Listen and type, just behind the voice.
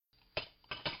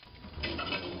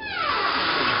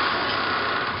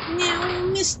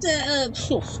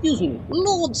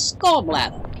Lord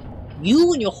Scarbladder.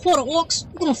 You and your horde of orcs,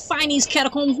 you're gonna find these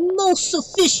catacombs most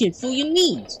sufficient for your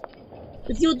needs.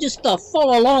 If you'll just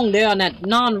follow along there on that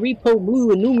non-repo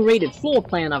blue enumerated floor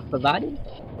plan I've provided.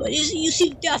 But you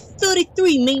see, there are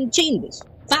 33 main chambers,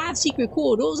 5 secret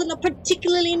corridors, and a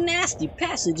particularly nasty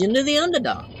passage into the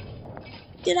Underdark.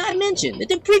 Did I mention that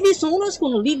the previous owner's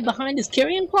gonna leave behind his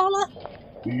carrion parlor?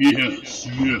 Yes,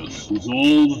 it's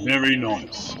all very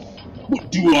nice.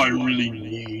 But do I really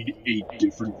need 8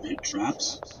 different pit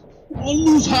traps? I'll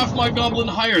lose half my goblin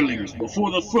hirelings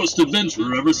before the first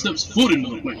adventurer ever steps foot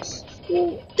into the place.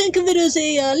 Well, think of it as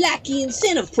a lackey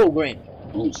incentive program.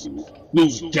 Also,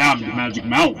 those damned magic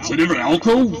mounts at every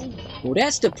alcove? Well,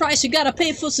 that's the price you gotta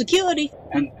pay for security.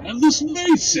 And this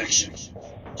maze section.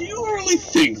 Do you really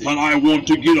think that I want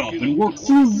to get up and work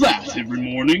through that every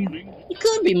morning? It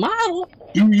could be model.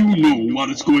 Do you know what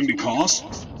it's going to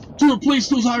cost? To replace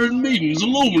those Iron Maidens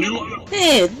alone in...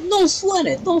 Hey, don't sweat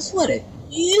it.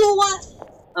 You know what?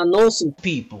 I know some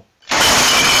people.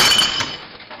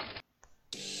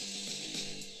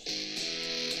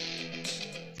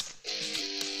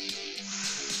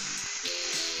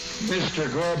 Mr.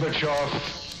 Gorbachev,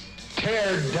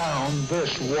 tear down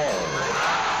this wall.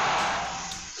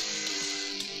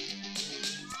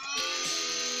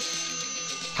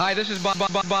 Hi, this is Bob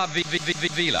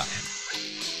Vila.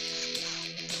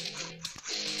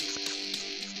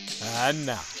 And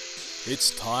now,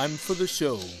 it's time for the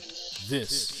show.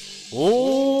 This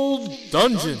Old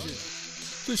Dungeon.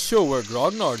 The show where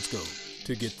grognards go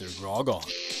to get their grog on.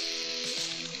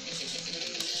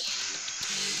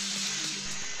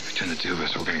 Between the two of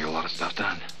us, we're gonna get a lot of stuff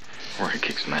done. We're gonna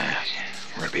kick some ass.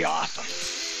 We're gonna be awesome.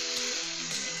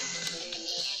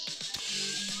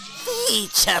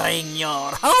 Featuring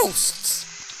your hosts.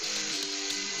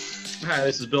 Hi,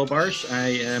 this is Bill Barsh. I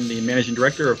am the Managing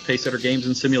Director of Pacesetter Games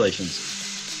and Simulations.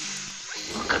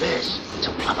 Look at this. It's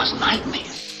a plumber's nightmare.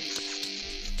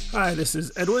 Hi, this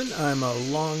is Edwin. I'm a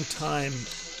longtime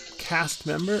cast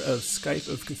member of Skype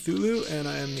of Cthulhu, and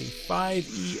I am the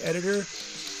 5e editor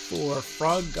for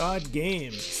Frog God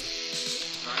Games.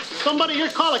 Somebody here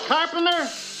call a carpenter?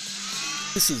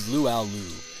 This is Luau Lu.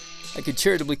 I could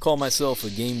charitably call myself a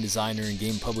game designer and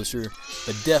game publisher,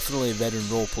 but definitely a veteran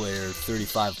role player of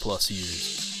 35 plus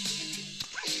years.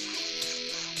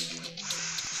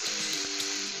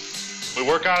 We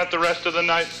work on it the rest of the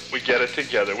night, we get it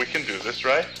together. We can do this,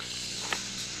 right?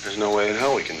 There's no way in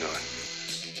hell we can do it.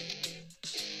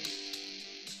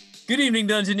 Good evening,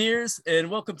 Dungeoneers, and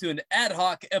welcome to an ad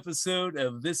hoc episode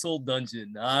of This Old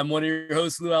Dungeon. I'm one of your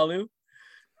hosts, Luau Lu.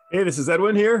 Hey, this is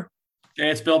Edwin here. Hey,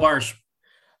 it's Bill Barsh.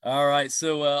 All right,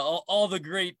 so all the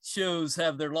great shows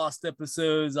have their lost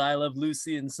episodes. I Love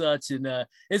Lucy and such, and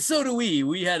so do we.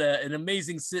 We had an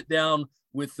amazing sit down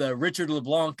with Richard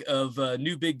LeBlanc of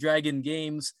New Big Dragon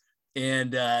Games,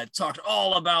 and talked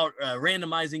all about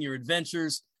randomizing your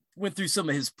adventures. Went through some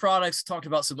of his products, talked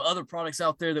about some other products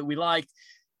out there that we liked.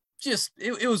 Just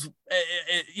it was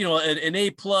an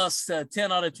A plus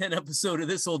 10 out of 10 episode of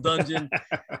This Old Dungeon.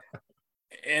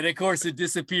 And of course it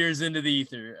disappears into the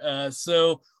ether.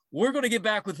 So we're going to get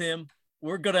back with him.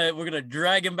 We're going to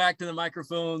drag him back to the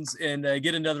microphones and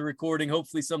get another recording,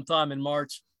 hopefully sometime in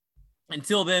March.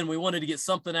 Until then, we wanted to get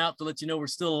something out to let you know we're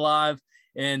still alive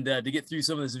and to get through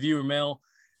some of this viewer mail.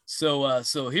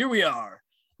 So here we are.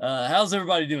 How's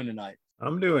everybody doing tonight?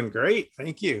 I'm doing great.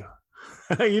 Thank you.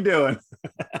 How you doing?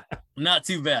 Not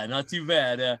too bad.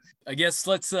 I guess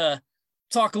let's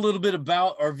talk a little bit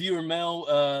about our viewer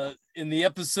mail. In the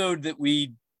episode that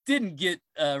we didn't get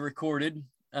recorded,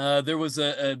 there was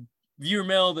a viewer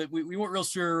mail that we weren't real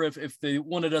sure if they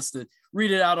wanted us to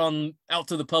read it out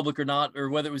to the public or not, or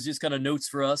whether it was just kind of notes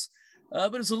for us.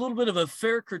 But it's a little bit of a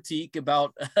fair critique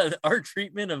about our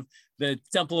treatment of the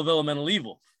Temple of Elemental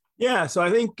Evil. Yeah, so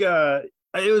I think it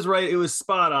was right. It was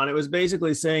spot on. It was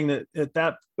basically saying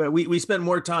that we spent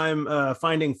more time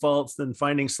finding faults than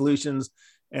finding solutions,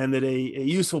 and that a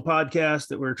useful podcast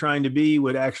that we're trying to be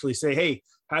would actually say, hey,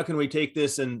 how can we take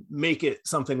this and make it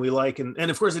something we like? And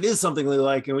of course it is something we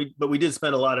like. But we did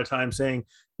spend a lot of time saying,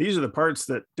 these are the parts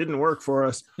that didn't work for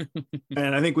us.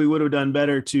 And I think we would have done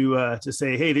better to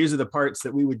say, hey, these are the parts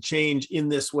that we would change in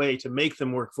this way to make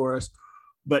them work for us.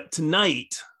 But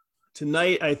tonight,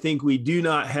 I think we do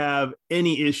not have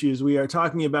any issues. We are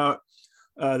talking about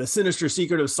the sinister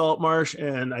secret of Saltmarsh,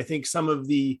 and I think some of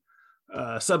the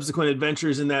subsequent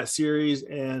adventures in that series,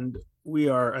 and we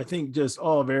are, I think, just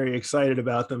all very excited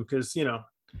about them because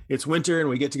it's winter and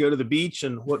we get to go to the beach,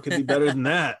 and what could be better than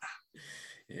that?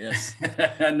 Yes.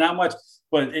 Not much,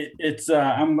 but it's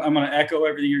I'm going to echo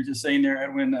everything you're just saying there,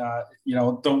 Edwin. We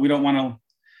don't want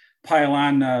to pile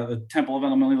on the Temple of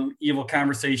Elemental Evil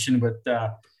conversation, but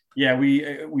yeah,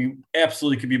 we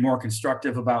absolutely could be more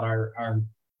constructive about our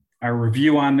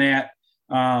review on that.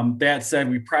 That said,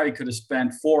 we probably could have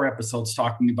spent 4 episodes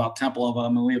talking about Temple of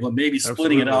Elemental Evil. Maybe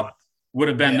splitting it up would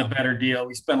have been the better deal.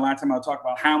 We spent a lot of time talking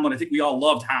about Hamlet. I think we all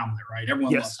loved Hamlet, right?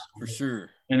 Everyone loved Hamlet. For sure.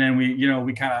 And then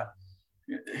we kind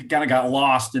of got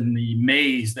lost in the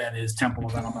maze that is Temple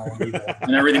of Elemental Evil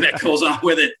and everything that goes on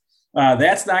with it.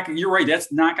 That's not. You're right.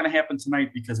 That's not going to happen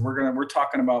tonight because we're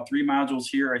talking about 3 modules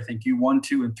here. I think U1,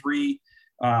 2, and 3.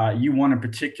 U1 in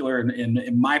particular, and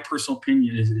in my personal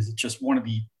opinion, is just one of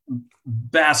the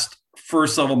best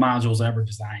first level modules ever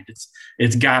designed.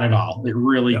 It's got it all. It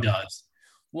really does.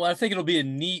 Well, I think it'll be a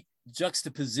neat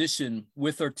juxtaposition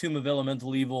with our Tomb of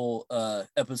Elemental Evil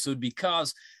episode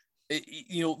because,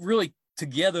 really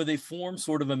together they form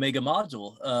sort of a mega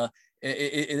module.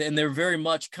 And they're very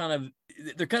much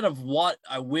they're kind of what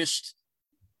I wished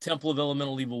Temple of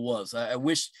Elemental Evil was.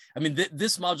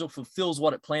 This module fulfills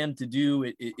what it planned to do.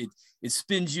 It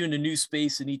spins you into new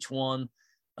space in each one.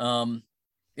 And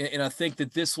I think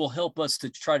that this will help us to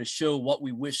try to show what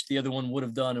we wish the other one would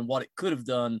have done and what it could have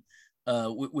done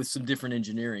with some different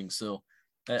engineering. So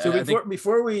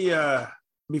before we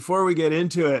get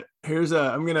into it,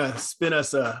 I'm going to spin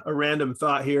us a random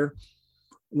thought here.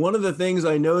 One of the things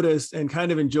I noticed and kind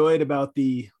of enjoyed about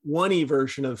the 1E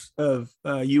version of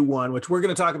U1, which we're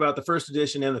going to talk about the 1st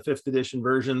edition and the 5th edition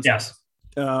versions. Yes.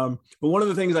 But one of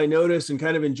the things I noticed and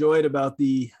kind of enjoyed about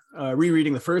the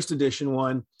rereading the 1st edition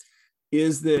one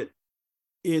is that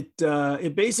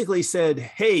it basically said,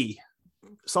 "Hey,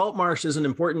 Saltmarsh is an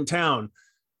important town.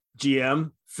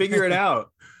 GM, figure it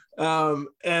out." Do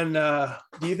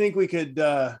you think we could?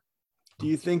 Do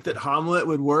you think that Hamlet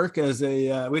would work as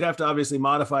we'd have to obviously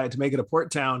modify it to make it a port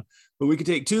town, but we could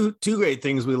take two great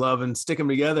things we love and stick them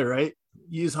together, right?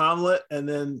 Use Hamlet and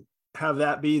then have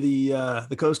that be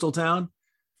the coastal town.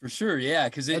 For sure, yeah,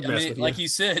 because like you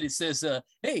said, it says,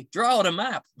 "Hey, draw out a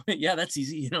map." Yeah, that's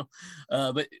easy,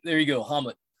 But there you go,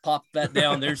 Hamlet. Pop that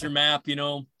down. There's your map.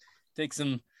 Take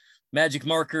some magic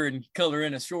marker and color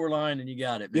in a shoreline, and you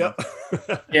got it. Man.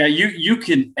 Yep. Yeah, you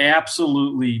can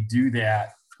absolutely do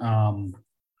that.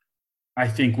 I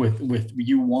think with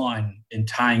U1 and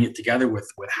tying it together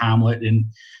with Hamlet, and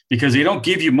because they don't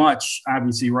give you much,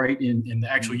 obviously, right in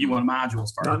the actual U1 module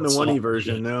as far not in the 1E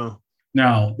version,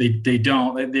 no, they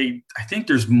don't. I think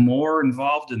there's more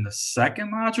involved in the 2nd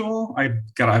module.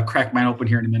 I'll crack mine open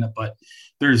here in a minute, but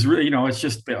there's really, it's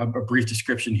just a brief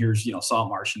description. Here's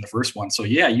Saltmarsh in the first one. So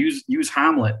yeah, use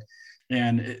Hamlet.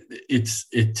 And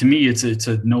to me, it's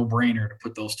a no-brainer to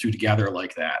put those two together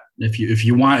like that. If that's what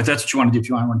you want to do, if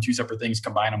you want 2 separate things,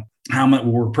 combine them. Hamlet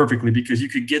will work perfectly because you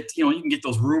could get, you can get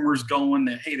those rumors going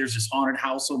that, hey, there's this haunted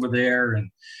house over there,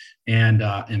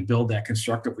 and build that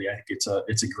constructively. I think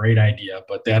it's a great idea.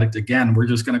 But that, again, we're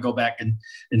just going to go back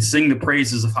and sing the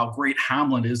praises of how great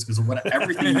Hamlet is because of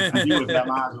everything you can do with that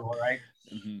module, right?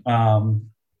 Mm-hmm.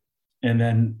 And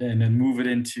then move it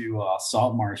into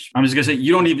Saltmarsh. I'm just gonna say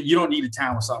you don't need a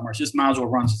town with Saltmarsh. This module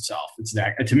runs itself.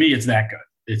 To me, it's that good.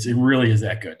 It really is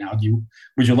that good. Now,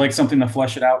 would you like something to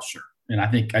flesh it out? Sure. And I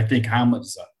think Hamlet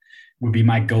would be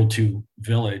my go-to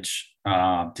village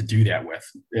to do that with.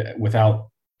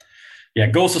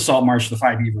 Ghost of Saltmarsh, the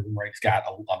 5e version, right? It's got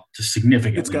a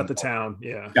significant. It's got the town,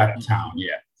 yeah. Got the town,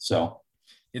 yeah. So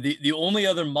the only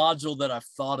other module that I've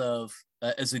thought of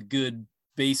as a good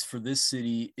base for this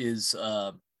city is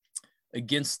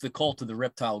Against the Cult of the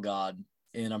Reptile God,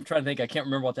 and I'm trying to think. I can't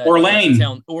remember what that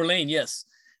Orlane. Orlane, yes.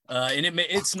 And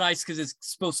it's nice because it's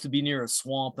supposed to be near a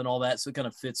swamp and all that, so it kind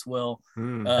of fits well.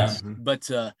 But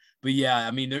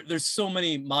yeah, there's so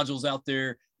many modules out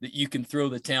there that you can throw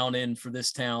the town in for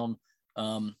this town.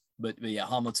 But yeah,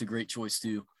 Hamlet's a great choice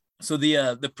too. So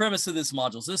the premise of this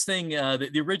module is this thing.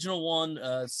 The original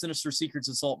one, Sinister Secrets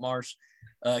of Saltmarsh,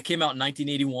 came out in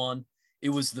 1981. It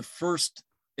was the first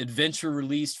adventure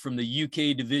released from the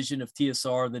UK division of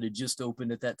TSR that had just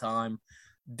opened at that time.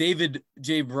 David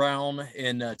J. Brown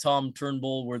and Tom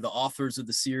Turnbull were the authors of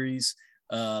the series.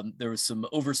 There was some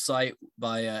oversight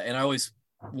by, and I always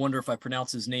wonder if I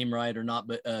pronounce his name right or not,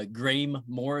 but Graham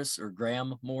Morris.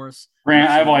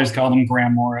 I've always called him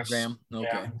Graham Morris. Graham, okay.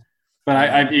 Yeah. But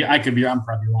I'm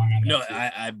probably wrong on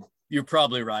that. No, you're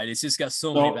probably right. It's just got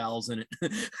so many vowels in it.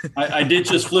 I did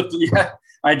just flip.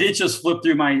 I did just flip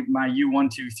through my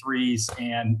U1, 2, 3s,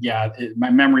 and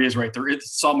my memory is right.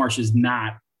 Saltmarsh is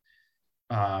not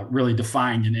really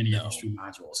defined in any of these 3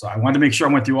 modules. So I wanted to make sure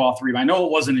I went through all 3. But I know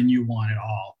it wasn't in U1 at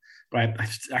all. But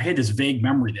I had this vague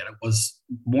memory that it was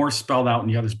more spelled out in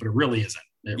the others, but it really isn't.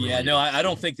 I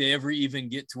don't think they ever even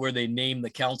get to where they name the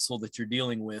council that you're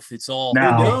dealing with. It's all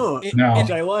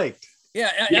which I liked. Yeah,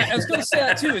 I was going to say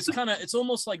that too. It's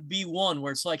almost like B1,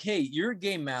 where it's like, hey, you're a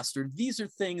game master. These are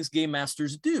things game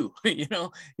masters do.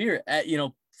 Figure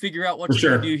out what you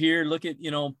can do here. Look at,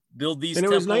 build these. And it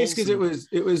was nice because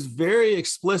it was very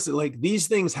explicit. Like, these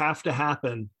things have to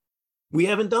happen. We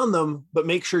haven't done them, but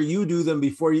make sure you do them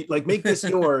before you make this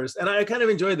yours. And I kind of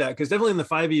enjoyed that because definitely in the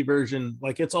 5e version,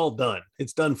 like, it's all done.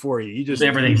 It's done for you. You just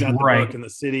everything's got the right book and the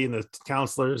city and the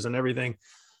counselors and everything.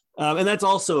 And that's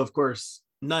also, of course,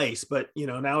 nice, but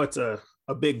now it's a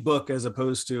big book as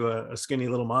opposed to a skinny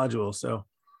little module. So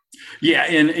yeah,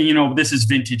 and this is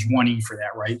vintage 1E for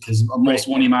that, right? Because most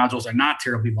 1E modules are not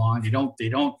terribly long. They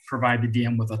don't provide the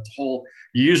DM with a whole.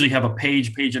 You usually have a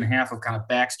page and a half of kind of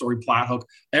backstory, plot hook.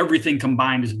 Everything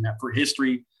combined is in that for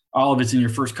history. All of it's in your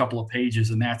first couple of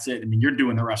pages, and that's it. I mean, you're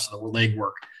doing the rest of the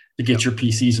legwork to get your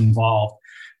PCs involved.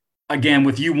 Again,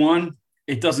 with U1,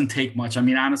 it doesn't take much. I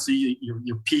mean, honestly,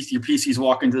 your PCs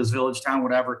walk into this village, town,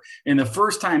 whatever, and the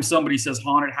first time somebody says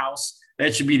haunted house,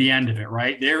 that should be the end of it,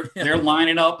 right? They're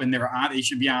lining up and they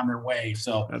should be on their way.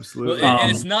 So absolutely.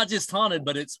 And it's not just haunted,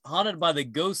 but it's haunted by the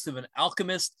ghost of an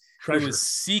alchemist who was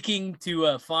seeking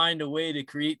to find a way to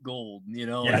create gold.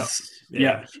 Yes.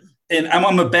 Yeah. And I'm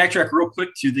going to backtrack real quick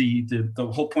to the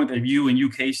whole point of U and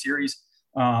UK series.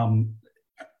 I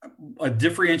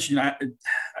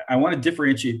want to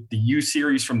differentiate the U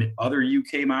series from the other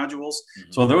UK modules.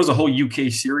 Mm-hmm. So there was a whole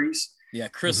UK series. Yeah,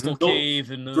 Crystal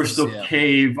Cave and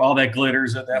Cave, all that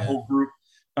glitters, that whole group.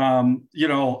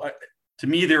 To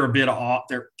me, they're a bit off.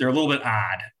 They're a little bit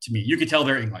odd to me. You could tell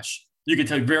they're English. You can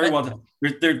tell very well.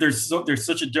 There's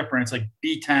such a difference. Like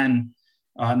B10,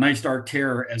 Nice Dark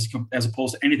Terror, as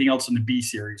opposed to anything else in the B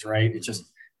series, right? It's just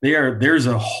there's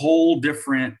a whole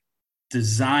different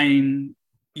design,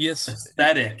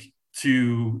 aesthetic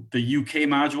to the UK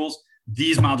modules.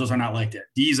 These modules are not like that.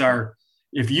 These are.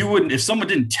 If someone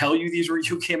didn't tell you these were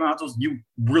UK modules, you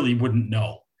really wouldn't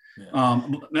know. Yeah.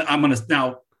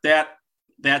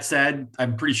 That said,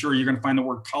 I'm pretty sure you're going to find the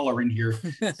word color in here.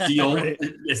 Right.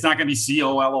 It's not going to be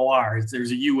COLOR.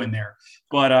 There's a U in there.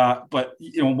 But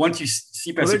once you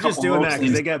see past they're just doing that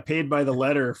because they got paid by the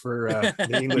letter for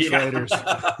the English writers.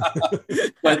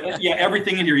 But yeah,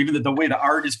 everything in here, even the way the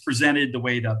art is presented, the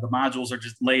way the modules are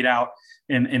just laid out,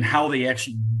 and how they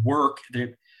actually work.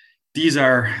 These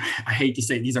are, I hate to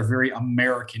say, these are very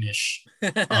Americanish.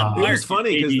 It was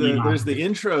funny because there's the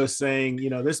intro saying,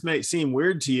 this may seem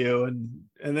weird to you,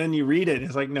 and then you read it,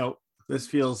 it's like, no, this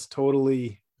feels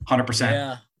totally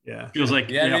 100%. Yeah. Feels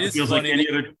like it feels like any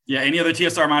other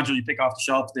TSR module you pick off the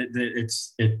shelf.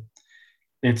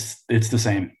 It's the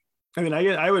same. I mean,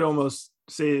 I would almost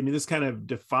say, this kind of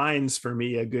defines for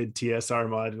me a good TSR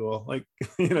module. Like,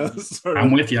 sort of.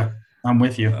 I'm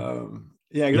with you.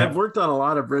 Yeah, because I've worked on a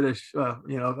lot of British,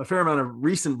 a fair amount of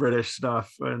recent British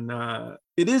stuff, and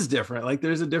it is different. Like,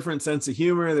 there's a different sense of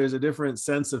humor, there's a different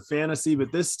sense of fantasy,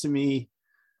 but this to me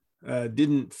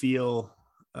didn't feel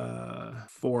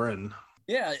foreign.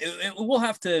 Yeah, we'll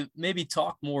have to maybe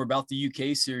talk more about the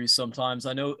UK series sometimes.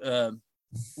 I know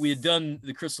we had done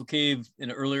the Crystal Cave in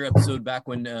an earlier episode back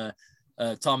when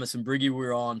Thomas and Briggy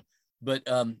were on. But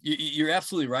you're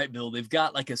absolutely right, Bill. They've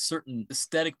got like a certain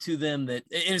aesthetic to them that,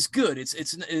 and it's good.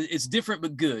 It's different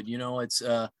but good. It's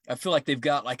I feel like they've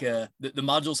got like the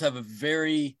modules have a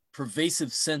very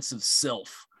pervasive sense of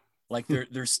self. Like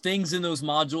there's things in those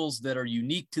modules that are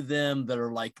unique to them, that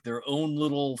are like their own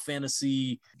little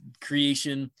fantasy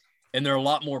creation, and they're a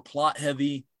lot more plot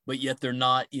heavy, but yet they're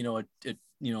not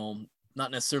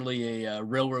not necessarily a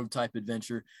railroad type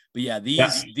adventure. But yeah,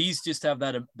 these just have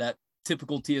that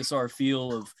typical TSR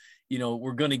feel of,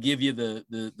 we're going to give you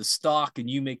the stock and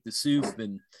you make the soup.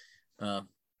 And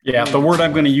the word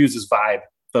I'm going to use is vibe.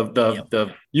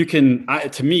 To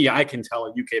me, I can tell a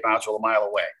UK module a mile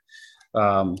away.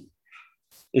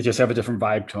 It just have a different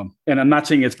vibe to them. And I'm not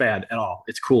saying it's bad at all.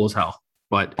 It's cool as hell,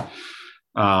 but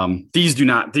these are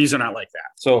not like that.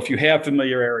 So if you have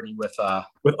familiarity with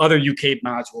other UK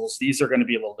modules, these are going to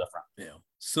be a little different. Yeah.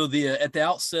 So at the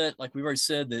outset, like we've already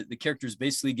said, the characters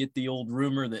basically get the old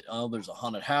rumor that, there's a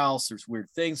haunted house, there's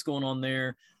weird things going on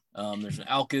there. There's an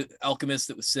alchemist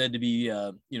that was said to be,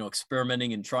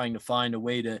 experimenting and trying to find a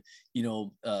way to,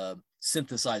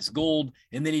 synthesize gold,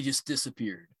 and then he just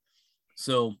disappeared.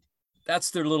 So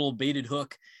that's their little baited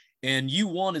hook. And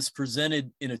U1 is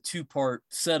presented in a 2-part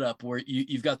setup where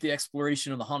you've got the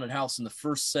exploration of the haunted house in the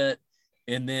first set,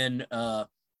 and then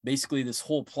basically this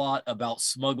whole plot about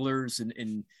smugglers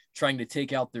and trying to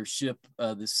take out their ship,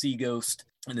 the Sea Ghost,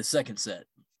 in the second set.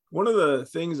 One of the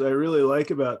things I really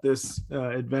like about this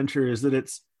adventure is that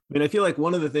it's mean, I feel like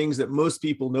one of the things that most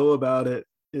people know about it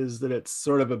is that it's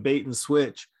sort of a bait and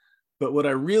switch. But what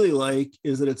I really like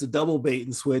is that it's a double bait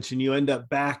and switch, and you end up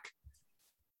back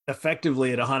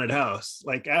effectively at a haunted house.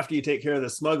 Like after you take care of the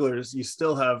smugglers, you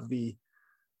still have the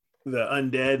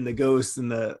undead and the ghosts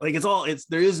and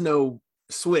there is no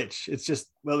switch. It's just,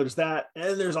 well, there's that,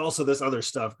 and there's also this other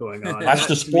stuff going on. That's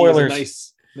the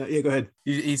spoilers. Yeah, go ahead.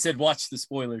 He said, watch the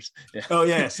spoilers. Yeah. Oh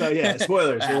yeah. So yeah,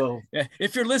 spoilers. Well, yeah.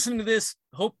 If you're listening to this,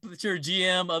 hope that you're a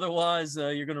GM. Otherwise,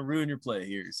 you're going to ruin your play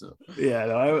here. So yeah,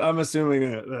 no, I'm assuming.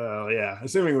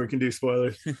 Assuming we can do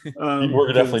spoilers.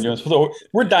 We're definitely doing. So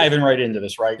we're diving right into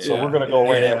this, right? So we're going to go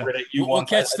right at it. We'll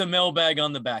catch the mailbag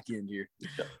on the back end here.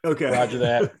 Okay. Roger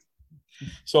that.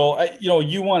 So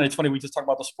you won. It's funny. We just talked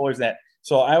about the spoilers.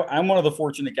 So I'm one of the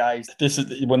fortunate guys.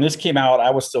 When this came out,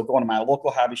 I was still going to my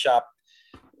local hobby shop,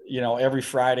 every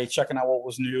Friday, checking out what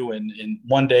was new. And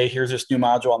one day, here's this new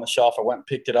module on the shelf. I went and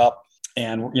picked it up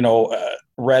and,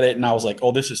 read it. And I was like,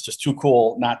 oh, this is just too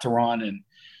cool not to run. And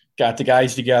got the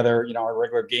guys together, our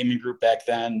regular gaming group back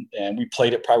then. And we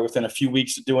played it probably within a few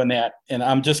weeks of doing that. And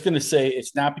I'm just going to say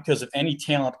it's not because of any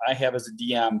talent I have as a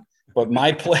DM, but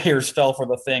my players fell for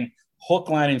the thing, hook,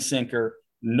 line, and sinker.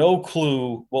 No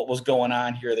clue what was going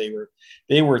on here.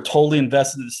 They were totally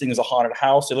invested in this thing as a haunted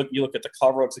house. You look at the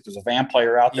cover, it looks like there's a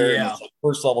vampire out there, and it's a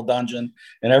first level dungeon,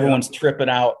 and everyone's tripping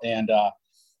out.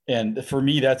 And for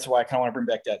me, that's why I kind of want to bring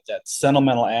back that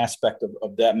sentimental aspect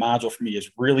of that module. For me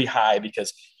is really high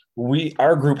because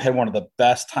our group had one of the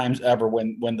best times ever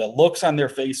when the looks on their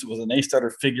faces was, and they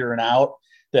started figuring out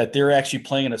that they're actually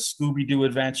playing a Scooby-Doo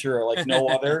adventure like no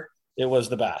other. It was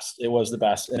the best.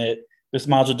 And this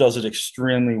module does it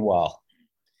extremely well.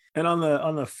 And on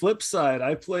the flip side,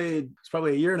 I played, it's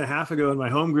probably a year and a half ago in my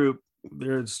home group.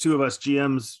 There's two of us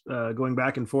GMs going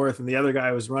back and forth, and the other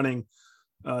guy was running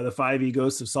the 5e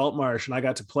Ghosts of Saltmarsh, and I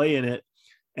got to play in it.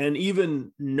 And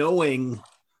even knowing,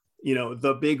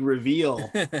 the big reveal,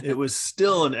 it was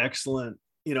still an excellent,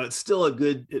 it's still a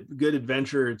good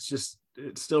adventure.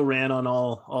 It still ran on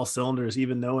all cylinders,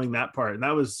 even knowing that part. And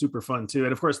that was super fun too.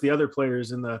 And of course,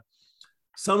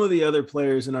 some of the other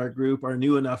players in our group are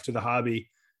new enough to the hobby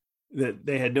that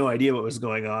they had no idea what was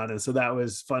going on. And so that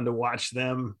was fun to watch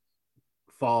them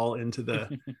fall into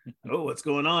what's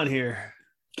going on here.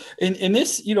 And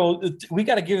this, we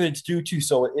got to give it its due too.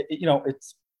 So,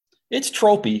 it's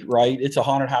tropey, right? It's a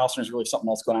haunted house and there's really something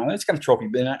else going on. It's kind of tropey,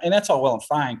 and that's all well and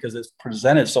fine because it's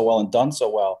presented so well and done so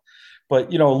well. But,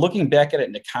 looking back at it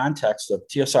in the context of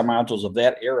TSR modules of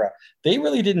that era, they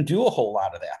really didn't do a whole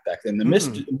lot of that back then. The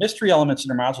mystery elements in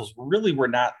their modules really were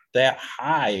not that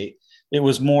high. It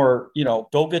was more,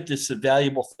 go get this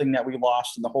valuable thing that we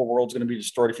lost and the whole world's going to be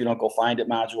destroyed if you don't go find it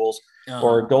modules,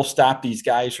 or go stop these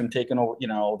guys from taking over,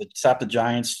 stop the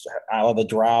giants out of the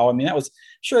drow. I mean, that was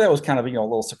kind of, a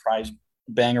little surprise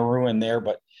bangaroo in there,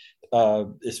 but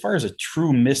as far as a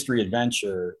true mystery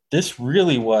adventure, this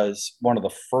really was one of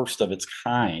the first of its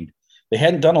kind. They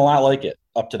hadn't done a lot like it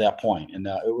up to that point, and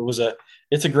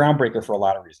it's a groundbreaker for a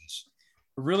lot of reasons.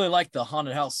 I really like the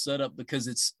haunted house setup because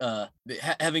it's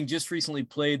having just recently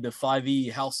played the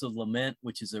 5e House of Lament,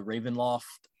 which is a Ravenloft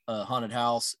haunted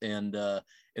house, and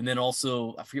then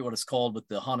also I forget what it's called, but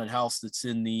the haunted house that's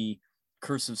in the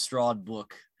Curse of Strahd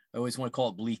book. I always want to call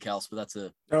it Bleak House, but that's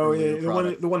the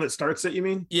one that starts it. You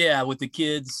mean? Yeah, with the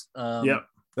kids. Yeah,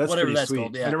 that's whatever that's sweet.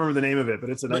 Called. Yeah. I don't remember the name of it, but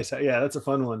it's nice. Yeah, that's a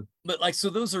fun one. But so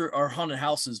those are haunted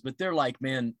houses, but they're like,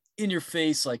 man, in your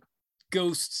face, like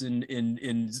ghosts and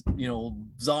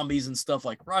zombies and stuff,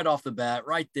 like right off the bat,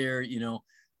 right there.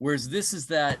 Whereas this is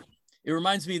that. It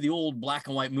reminds me of the old black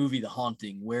and white movie, The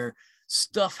Haunting, where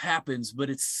stuff happens, but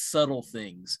it's subtle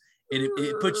things, and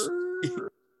it puts.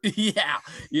 Yeah,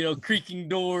 creaking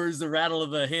doors, the rattle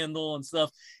of a handle and stuff,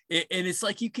 and it's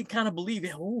like you can kind of believe,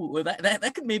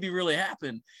 that could maybe really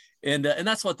happen, and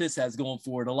that's what this has going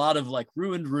for it. A lot of like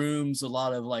ruined rooms, a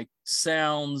lot of like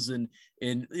sounds, and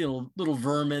little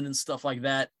vermin and stuff like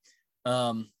that.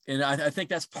 And I think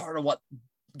that's part of what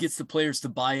gets the players to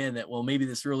buy in that, well, maybe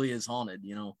this really is haunted,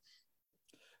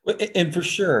 And for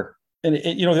sure. And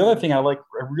the other thing I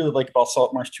really like about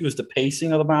Saltmarsh too is the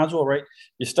pacing of the module, right?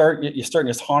 You start in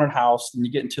this haunted house, and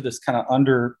you get into this kind of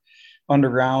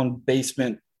underground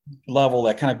basement level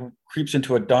that kind of creeps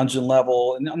into a dungeon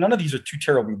level. And none of these are too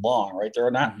terribly long, right? There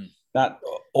are not an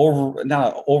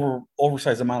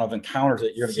oversized amount of encounters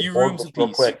that you're going to get bored with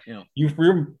real quick.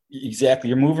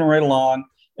 You're moving right along.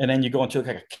 And then you go into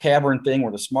like a cavern thing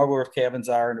where the smuggler's cabins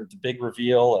are, and the big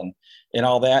reveal and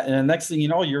all that. And the next thing you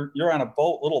know, you're on a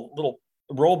boat, little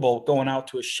rowboat going out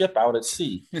to a ship out at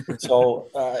sea. So,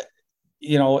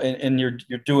 and you're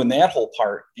doing that whole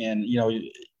part, and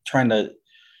trying to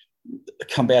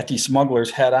combat these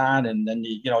smugglers head on, and then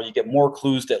you get more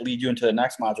clues that lead you into the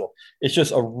next module. It's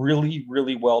just a really,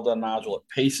 really well done module. It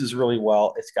paces really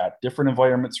well. It's got different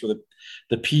environments for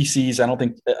the PCs. I don't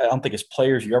think as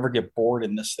players you ever get bored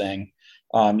in this thing,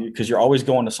 because you're always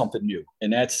going to something new,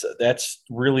 and that's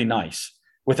really nice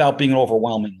without being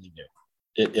overwhelmingly new.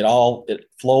 It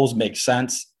flows, makes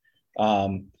sense.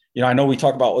 I know we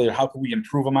talked about how can we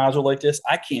improve a module like this.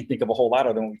 I can't think of a whole lot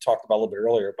of them. We talked about a little bit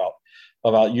earlier about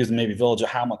using maybe Village of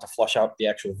Hamlet to flush out the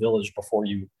actual village before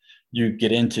you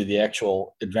get into the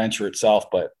actual adventure itself.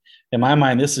 But in my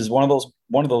mind, this is one of those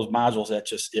modules that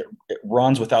just it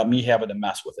runs without me having to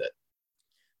mess with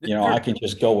it. I can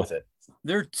just go with it.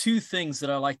 There are two things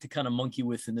that I like to kind of monkey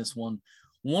with in this one.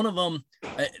 One of them,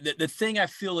 the thing I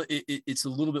feel it's a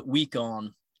little bit weak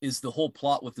on is the whole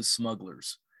plot with the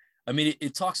smugglers. I mean,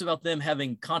 it talks about them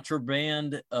having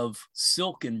contraband of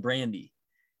silk and brandy.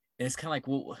 And it's kind of like,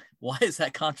 well, why is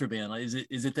that contraband?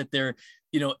 Is it that they're,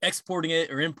 exporting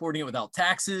it or importing it without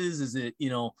taxes? Is it,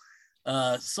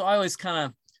 so I always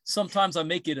sometimes I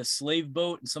make it a slave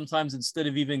boat. And sometimes instead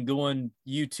of even going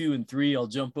U2 and 3, I'll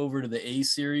jump over to the A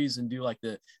series and do like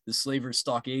the slaver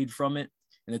stockade from it.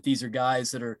 And that these are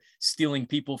guys that are stealing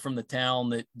people from the town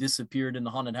that disappeared in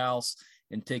the haunted house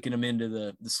and taking them into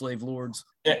the slave lords.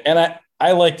 And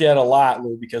I like that a lot,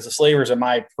 Lou, because the Slavers are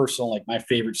my personal, my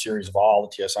favorite series of all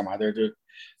the TSMI.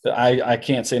 I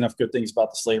can't say enough good things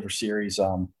about the Slaver series.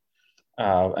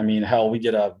 I mean, hell, we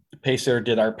did Pacer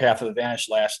did our Path of the Vanished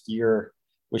last year,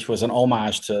 which was an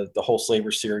homage to the whole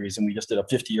Slaver series. And we just did a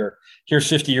 50-year, here's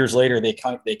 50 years later, they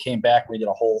came back, we did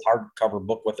a whole hardcover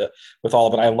book with all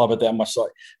of it. I love it that much. So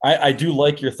I do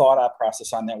like your thought out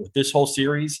process on that with this whole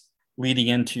series leading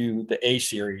into the A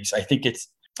series. I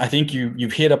think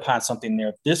you've hit upon something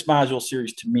there. This module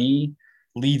series to me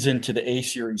leads into the A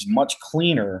series much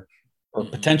cleaner or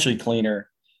potentially cleaner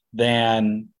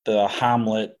than the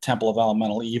Hamlet Temple of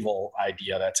Elemental Evil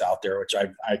idea that's out there, which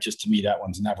I just, to me, that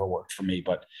one's never worked for me.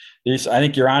 But I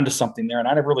think you're onto something there, and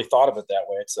I never really thought of it that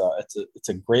way. It's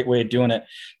a great way of doing it.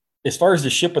 As far as the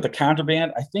ship with the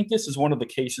contraband, I think this is one of the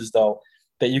cases, though,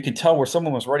 that you can tell where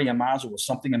someone was writing a module with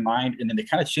something in mind, and then they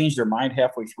kind of changed their mind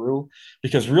halfway through,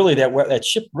 because really that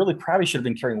ship really probably should have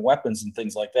been carrying weapons and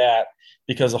things like that,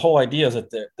 because the whole idea is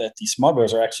that these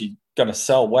smugglers are actually going to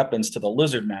sell weapons to the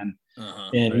lizard men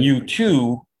in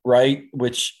U2, right?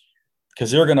 Because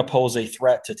they're going to pose a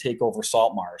threat to take over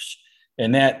Saltmarsh.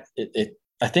 And that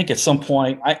I think at some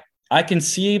point I can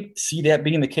see that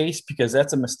being the case, because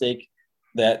that's a mistake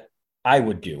that I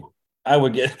would do. I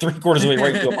would get 3/4 of the way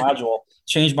right into a module,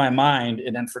 change my mind,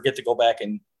 and then forget to go back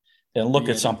and look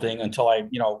at something until I,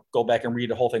 go back and read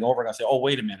the whole thing over, and I say, oh,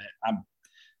 wait a minute,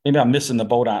 maybe I'm missing the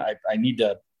boat. I need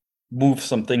to move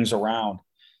some things around.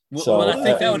 Well, I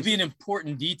think that would be an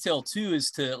important detail too,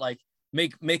 is to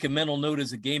make a mental note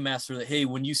as a game master that, hey,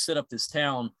 when you set up this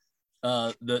town,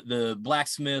 the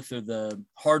blacksmith or the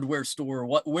hardware store,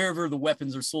 wherever the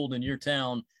weapons are sold in your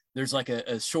town, there's like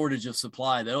a shortage of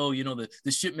supply. That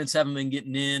the shipments haven't been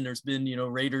getting in. There's been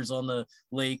raiders on the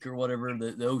lake or whatever,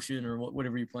 the ocean or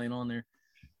whatever you're playing on there.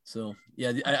 So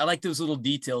yeah, I like those little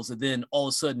details that then all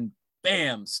of a sudden,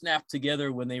 bam, snap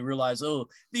together when they realize, oh,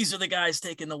 these are the guys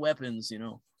taking the weapons.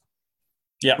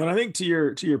 Yeah. But I think to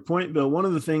your point, Bill, one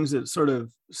of the things that sort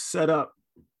of set up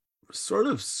sort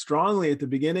of strongly at the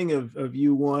beginning of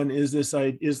U1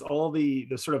 is all the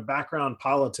sort of background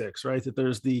politics, right? That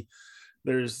there's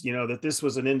that this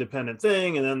was an independent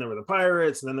thing, and then there were the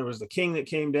pirates, and then there was the king that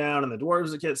came down, and the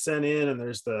dwarves that get sent in, and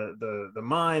there's the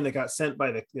mine that got sent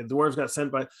by the dwarves got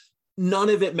sent by. None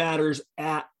of it matters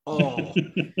at all.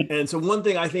 And so one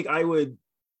thing I think I would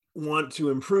want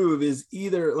to improve is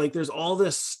either there's all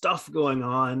this stuff going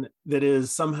on that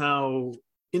is somehow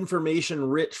information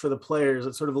rich for the players.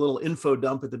 It's sort of a little info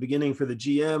dump at the beginning for the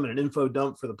GM and an info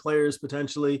dump for the players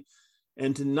potentially,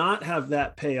 and to not have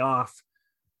that pay off,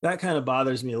 that kind of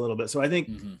bothers me a little bit. So I think,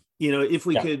 if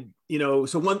we could,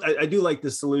 so I do like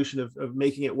the solution of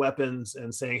making it weapons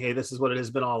and saying, hey, this is what it has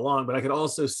been all along. But I could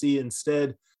also see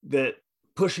instead that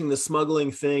pushing the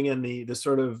smuggling thing and the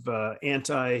sort of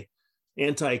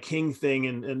anti-king thing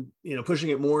and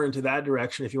pushing it more into that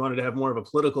direction, if you wanted to have more of a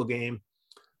political game,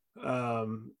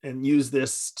 and use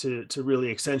this to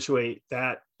really accentuate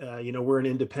that, we're an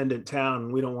independent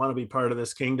town. We don't want to be part of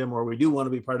this kingdom, or we do want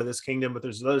to be part of this kingdom, but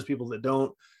there's other people that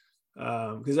don't.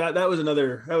 Because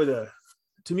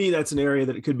to me, that's an area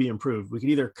that it could be improved. We could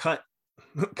either cut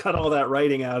all that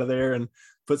writing out of there and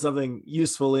put something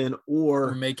useful in,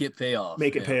 or make it pay off.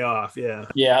 Pay off. Yeah.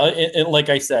 Yeah. And like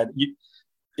I said,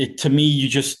 to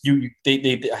me,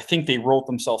 I think they wrote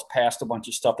themselves past a bunch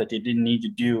of stuff that they didn't need to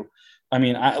do I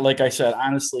mean, like I said,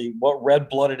 honestly, what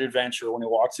red-blooded adventure when he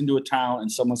walks into a town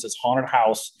and someone says haunted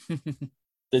house,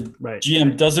 the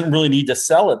GM doesn't really need to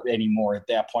sell it anymore at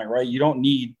that point, right? You don't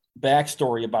need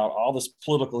backstory about all this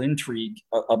political intrigue.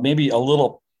 Maybe a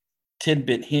little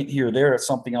tidbit hint here or there if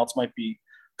something else might be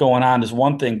going on is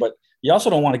one thing, but you also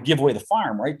don't want to give away the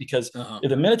farm, right? Because if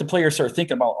the minute the players start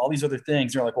thinking about all these other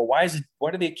things, they're like, well, why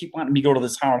do they keep wanting me to go to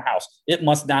this haunted house? It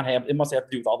must have to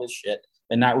do with all this shit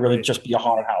and not really just be a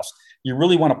haunted house. You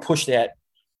really want to push that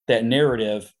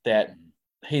narrative that,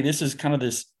 hey, this is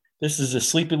a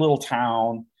sleepy little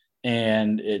town,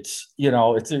 and it's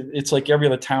like every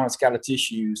other town, it's got its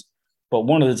issues. But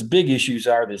one of its big issues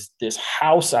are this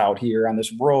house out here on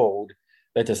this road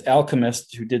that this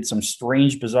alchemist who did some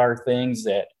strange, bizarre things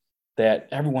that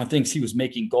everyone thinks he was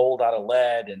making gold out of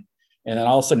lead, and then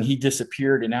all of a sudden he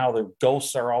disappeared, and now the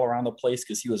ghosts are all around the place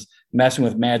because he was messing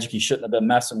with magic he shouldn't have been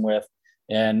messing with.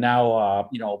 And now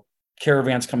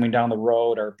caravans coming down the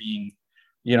road are being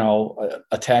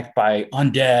attacked by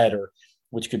undead, or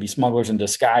which could be smugglers in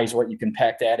disguise, what you can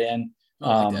pack that in.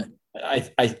 I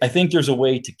think there's a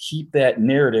way to keep that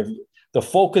narrative. The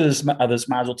focus of this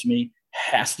module to me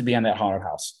has to be on that haunted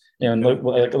house. And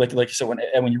like you said,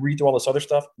 when you read through all this other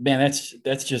stuff, man,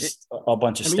 that's just a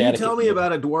bunch of static. You tell me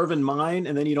about a dwarven mine,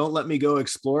 and then you don't let me go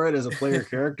explore it as a player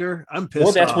character. I'm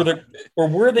pissed off. That's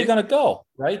where are they going to go?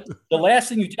 Right. The last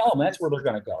thing you tell them, that's where they're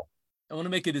going to go. I want to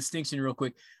make a distinction real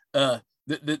quick.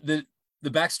 The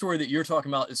backstory that you're talking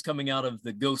about is coming out of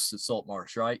the Ghosts of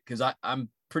Saltmarsh, right? Because I'm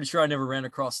pretty sure I never ran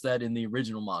across that in the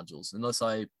original modules, unless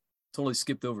I totally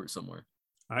skipped over it somewhere.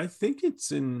 I think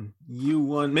it's in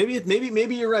U1.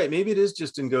 Maybe you're right. Maybe it is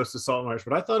just in Ghosts of Saltmarsh,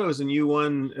 but I thought it was in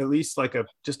U1, at least like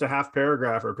just a half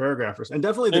paragraph or paragraph or so. And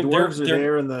definitely the dwarves are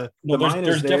there, and the mine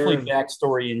there's is definitely there.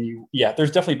 Backstory in U. Yeah,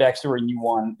 there's definitely backstory in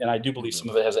U1, and I do believe some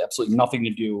of it has absolutely nothing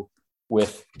to do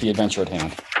with the adventure at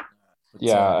hand.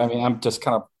 I mean, I'm just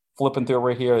kind of flipping through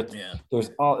right here. There's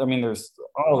all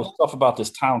the stuff about this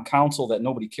town council that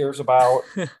nobody cares about.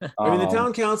 I mean, the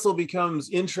town council becomes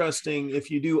interesting if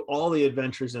you do all the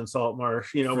adventures in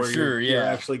Saltmarsh, where you're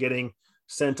actually getting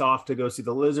sent off to go see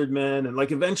the lizard men, and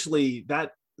like eventually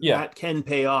that can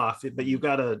pay off, but you've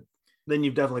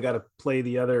definitely got to play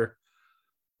the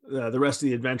rest of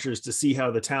the adventures to see how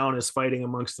the town is fighting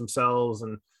amongst themselves,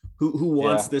 and who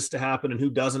wants this to happen and who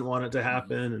doesn't want it to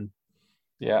happen. And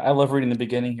yeah, I love reading the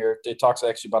beginning here. It talks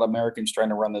actually about Americans trying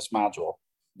to run this module.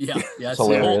 Yeah, it's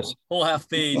hilarious. Whole half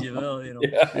page.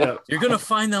 You're gonna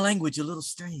find the language a little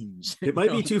strange. It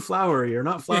might be too flowery or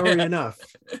not flowery enough.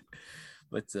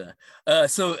 But the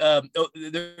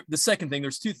second thing,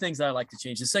 there's two things that I like to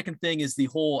change. The second thing is the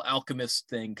whole alchemist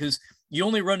thing, because you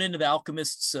only run into the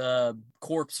alchemist's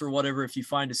corpse or whatever if you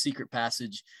find a secret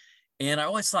passage. And I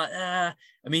always thought,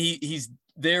 he's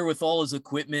there with all his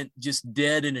equipment, just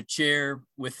dead in a chair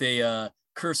with a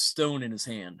cursed stone in his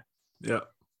hand. Yeah.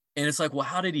 And it's like, well,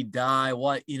 how did he die?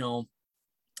 What, to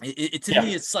me,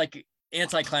 it's like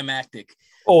anticlimactic.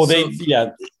 Oh,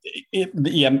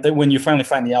 when you finally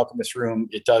find the alchemist room,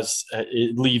 it does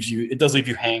leave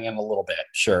you hanging a little bit.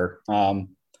 Sure. That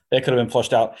could have been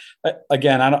flushed out.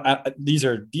 Again, these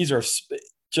are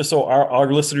just so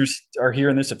our listeners are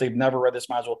hearing this, if they've never read this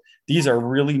module, these are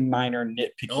really minor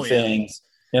nitpicky things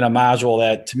in a module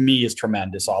that to me is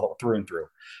tremendous all through and through.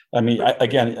 I mean,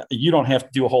 again, you don't have to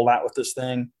do a whole lot with this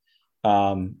thing.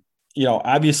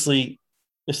 Obviously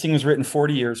this thing was written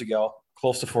 40 years ago,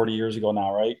 close to 40 years ago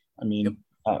now, right? I mean,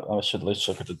 let's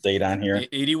look at the date on here.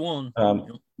 81.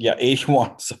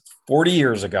 81. So 40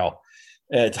 years ago.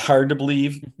 It's hard to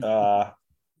believe.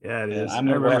 Yeah, it is. I'm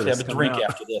going to have a drink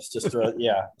after this just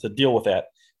to deal with that.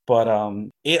 But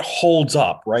it holds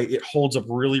up, right? It holds up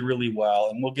really, really well.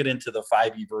 And we'll get into the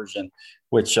 5e version,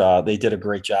 which they did a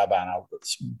great job on.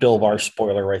 Bill Barr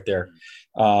spoiler right there.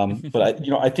 But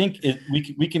I think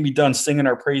we can be done singing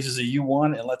our praises of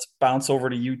U1, and let's bounce over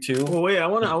to U2. Well, wait, I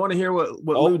want to hear what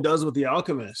Lou does with the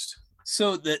alchemist.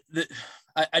 So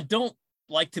I don't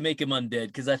like to make him undead,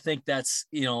 because I think that's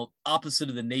opposite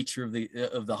of the nature of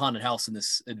the haunted house in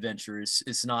this adventure.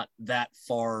 It's not that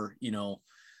far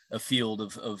afield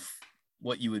of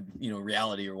what you would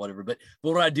reality or whatever. But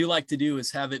what I do like to do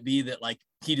is have it be that like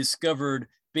he discovered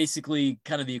basically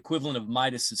kind of the equivalent of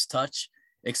Midas's touch,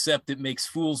 except it makes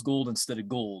fool's gold instead of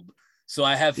gold. So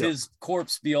I have his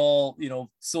corpse be all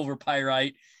silver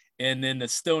pyrite, and then the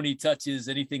stone he touches,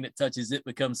 anything that touches it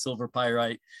becomes silver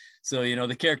pyrite. So,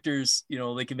 the characters,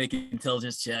 they can make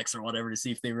intelligence checks or whatever to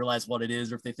see if they realize what it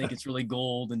is, or if they think it's really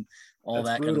gold and all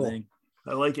that brutal. Kind of thing.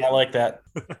 I like it. I like that.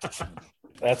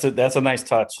 That's a nice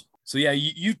touch. So yeah,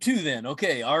 U2 then.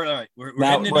 Okay. All right. We're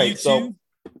heading into U2.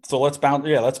 So let's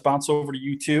bounce over to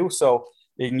U2. So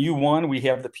in U1, we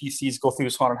have the PCs go through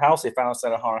this haunted house. They found us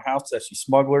at a haunted house. It's actually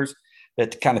smugglers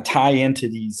that kind of tie into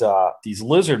these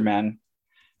lizard men,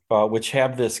 which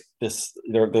have they're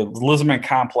the lizardman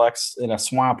complex in a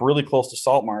swamp really close to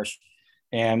Saltmarsh.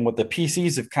 And what the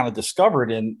PCs have kind of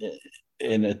discovered in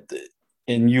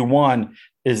U1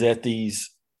 is that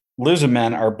these lizard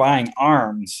men are buying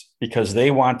arms because they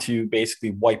want to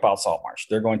basically wipe out Saltmarsh.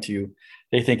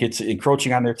 They think it's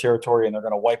encroaching on their territory and they're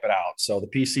going to wipe it out. So the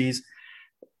PCs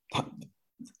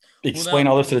explain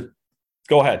all this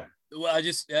go ahead. Well, I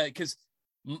just, because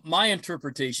my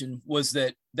interpretation was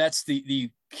that's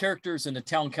the characters in the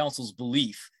town council's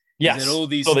belief. Yes. That,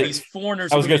 these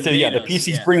foreigners. I was going to say, the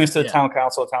PCs bring this to the town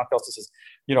council. The town council says,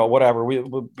 whatever. We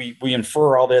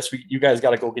infer all this. You guys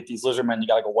got to go get these lizard men. You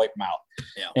got to go wipe them out.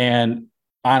 Yeah. And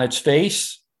on its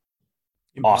face,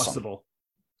 impossible.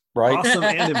 Awesome, right? Awesome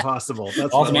and impossible.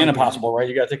 That's awesome and impossible, right?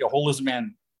 You got to take a whole lizard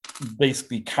man,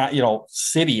 basically,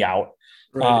 city out.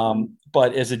 Right.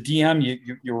 But as a DM,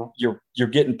 you're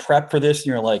getting prepped for this, and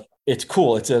you're like, it's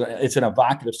cool. It's an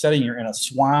evocative setting. You're in a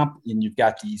swamp, and you've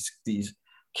got these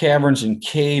caverns and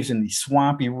caves and these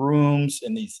swampy rooms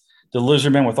and the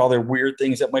lizard men with all their weird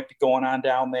things that might be going on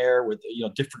down there with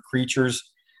different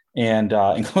creatures, and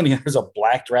including there's a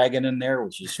black dragon in there,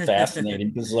 which is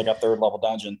fascinating. This is like a 3rd level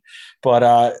dungeon,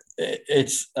 but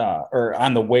it's or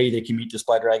on the way they can meet this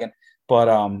black dragon.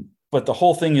 But the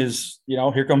whole thing is,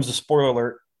 here comes the spoiler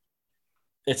alert.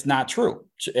 It's not true.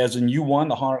 As in U1,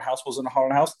 the haunted house was in a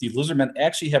haunted house. The lizardmen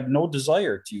actually have no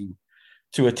desire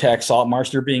to attack Saltmarsh.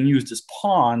 They're being used as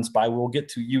pawns by, we'll get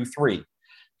to U3.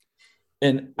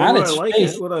 And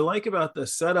what I like about the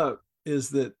setup is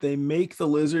that they make the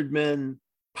lizard men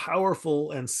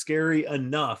powerful and scary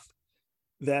enough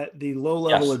that the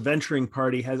low-level adventuring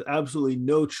party has absolutely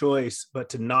no choice but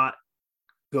to not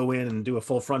go in and do a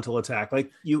full frontal attack.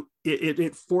 Like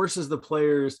it forces the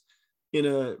players in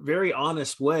a very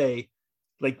honest way.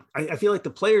 Like I feel like the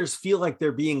players feel like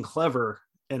they're being clever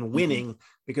and winning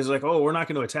because like, oh, we're not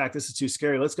going to attack. This is too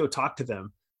scary. Let's go talk to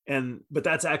them. But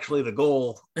that's actually the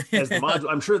goal as the module.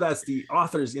 I'm sure that's the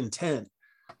author's intent.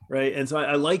 Right. And so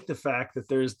I like the fact that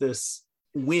there's this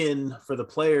win for the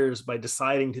players by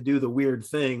deciding to do the weird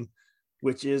thing,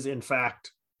 which is in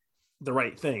fact the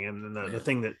right thing. And the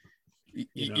thing that,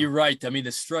 you're right. I mean,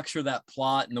 the structure of that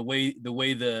plot and the way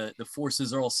the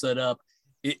forces are all set up,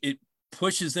 it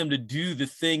pushes them to do the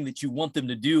thing that you want them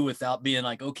to do without being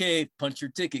like, okay, punch your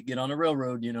ticket, get on the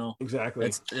railroad. Exactly.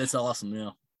 That's awesome. Yeah.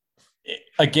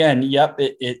 Again, yep.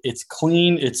 It's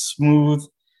clean, it's smooth,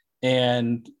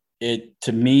 and it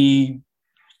to me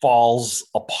falls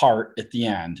apart at the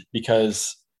end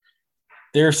because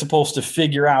they're supposed to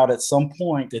figure out at some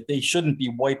point that they shouldn't be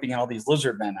wiping all these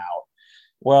lizard men out.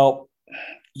 Well,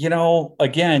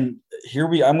 again,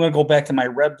 I'm going to go back to my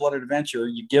red-blooded adventure.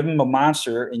 You give them a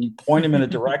monster and you point them in a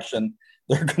direction,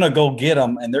 they're going to go get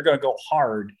them and they're going to go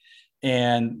hard.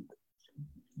 And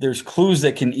there's clues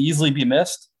that can easily be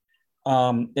missed.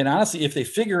 And honestly, if they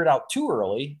figure it out too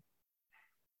early,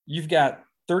 you've got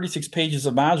 36 pages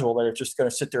of module that are just going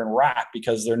to sit there and rock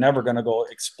because they're never going to go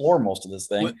explore most of this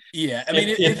thing. Well, yeah. I mean,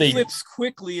 it flips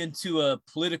quickly into a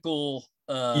political.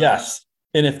 Yes.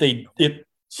 And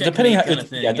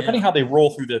depending how they roll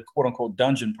through the quote unquote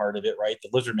dungeon part of it, right? The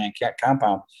lizard man cat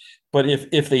compound. But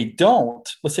if they don't,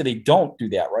 let's say they don't do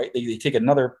that, right? They take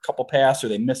another couple passes or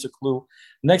they miss a clue.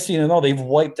 Next thing you know, they've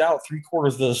wiped out 3/4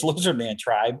 of this lizard man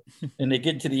tribe, and they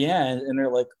get to the end and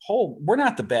they're like, "Oh, we're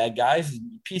not the bad guys."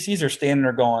 PCs are standing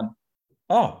there going,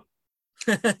 "Oh,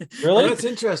 really?" Well, that's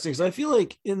interesting because I feel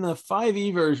like in the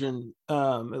 5e version,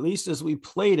 at least as we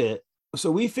played it,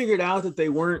 so we figured out that they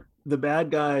weren't the bad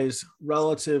guys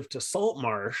relative to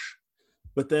Saltmarsh,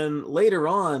 but then later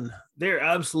on, they're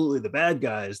absolutely the bad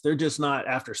guys. They're just not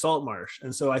after Saltmarsh.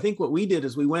 And so I think what we did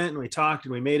is we went and we talked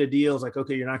and we made a deal. It's like,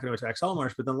 okay, you're not going to attack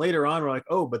Saltmarsh. But then later on, we're like,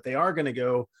 oh, but they are going to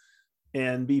go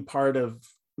and be part of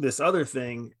this other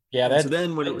thing. Yeah. So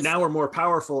then now we're more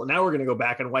powerful. Now we're going to go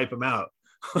back and wipe them out.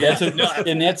 Yeah. That's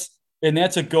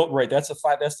a goat, right? That's the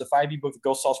 5e book, the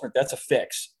Ghost Saltmarsh. That's a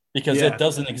fix. Because it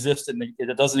doesn't exist in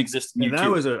it doesn't exist in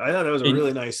YouTube. I thought that was a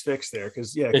really nice fix there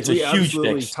because it's we a huge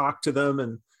fix. Talked to them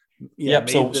and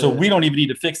so we don't even need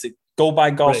to fix it. Go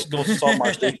buy Ghost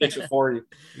Saltmarsh, they fix it for you.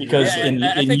 Because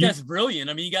I think that's brilliant.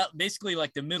 I mean, you got basically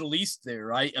like the Middle East there,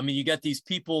 right? I mean, you got these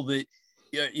people that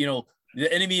the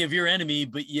enemy of your enemy,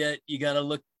 but yet you got to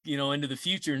look into the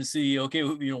future and see, okay,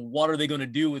 what are they going to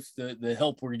do with the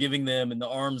help we're giving them and the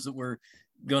arms that we're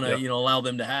gonna allow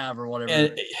them to have or whatever.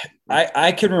 And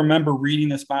I can remember reading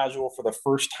this module for the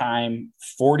first time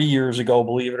 40 years ago,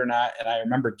 believe it or not. And I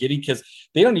remember because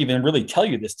they don't even really tell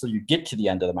you this till you get to the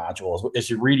end of the module as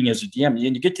you're reading as a DM. And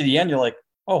you get to the end, you're like,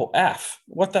 oh,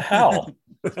 what the hell?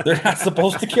 They're not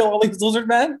supposed to kill all these lizard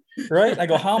men, right? I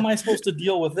go, how am I supposed to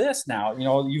deal with this now?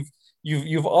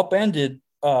 You've upended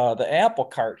the apple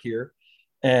cart here,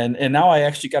 and now I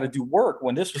actually got to do work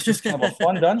when this was just kind of a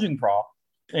fun dungeon crawl.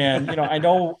 And I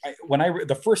know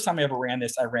the first time I ever ran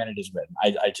this, I ran it as written.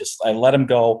 I let him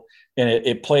go, and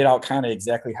it played out kind of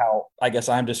exactly how I guess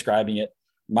I'm describing it.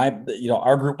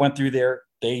 Our group went through there.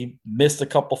 They missed a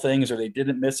couple things, or they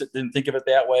didn't miss it, didn't think of it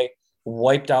that way.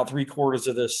 Wiped out 3/4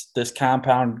 of this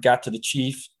compound. Got to the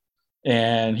chief,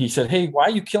 and he said, "Hey, why are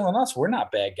you killing us? We're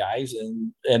not bad guys."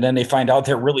 And then they find out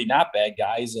they're really not bad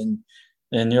guys, and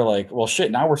you're like, "Well, shit!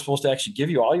 Now we're supposed to actually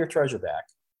give you all your treasure back."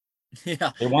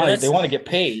 Yeah, they want to get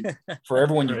paid for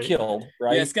everyone you killed,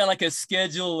 right? Yeah, it's got like a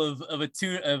schedule of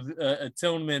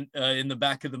atonement in the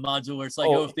back of the module where it's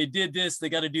like, if they did this, they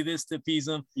got to do this to appease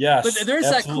them. Yes, but there's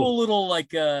that cool little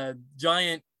like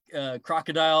giant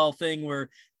crocodile thing where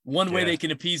one way they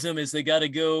can appease them is they got to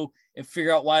go and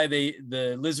figure out why the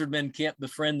lizard men can't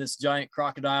befriend this giant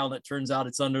crocodile. And it turns out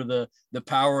it's under the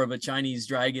power of a Chinese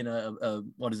dragon.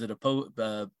 What is it?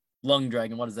 Lung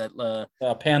dragon. What is that?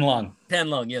 Panlung.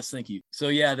 Panlung. Yes. Thank you. So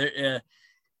yeah,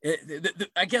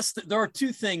 I guess there are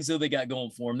two things though they got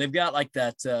going for them. They've got like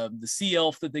that, the sea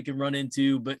elf that they can run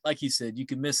into, but like you said, you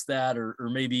can miss that or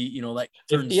maybe,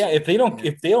 if they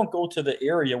don't go to the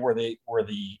area where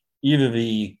either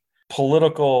the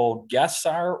political guests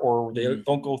are, or they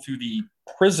don't go through the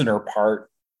prisoner part,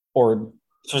 or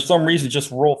for some reason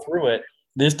just roll through it,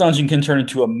 this dungeon can turn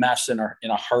into a mess in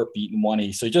a heartbeat in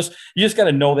 1E. So you just got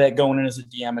to know that going in as a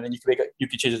DM, and then you can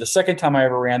change it. The second time I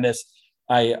ever ran this,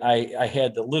 I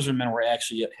had the lizardmen were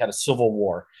actually had a civil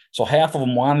war. So half of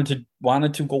them wanted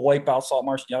to go wipe out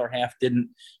Saltmarsh, the other half didn't.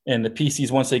 And the PCs,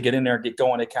 once they get in there and get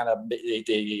going,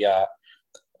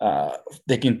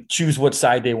 they can choose what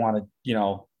side they want to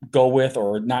go with,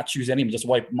 or not choose any, just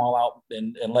wipe them all out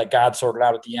and let God sort it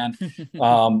out at the end.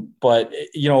 But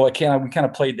we kind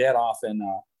of played that off, and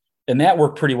that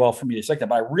worked pretty well for me the second time.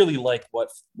 But I really like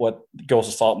what Ghost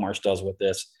of Saltmarsh does with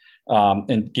this,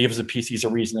 and gives the PCs a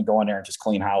reason to go in there and just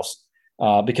clean house,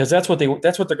 because that's what they're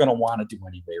going to want to do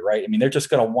anyway, right? I mean, they're just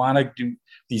going to want to do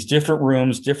these different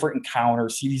rooms, different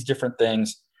encounters, see these different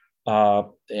things,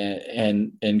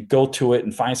 and go to it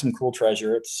and find some cool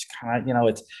treasure. It's kind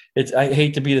of, it's I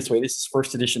hate to be this way. This is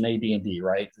first edition AD&D,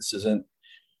 right? This isn't.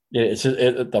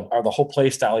 The whole play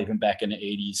style, even back in the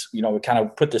 80s, we kind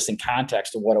of put this in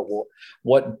context of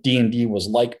what D&D was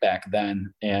like back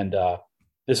then, and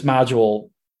this module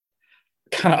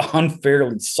kind of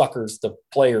unfairly suckers the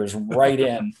players right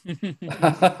in to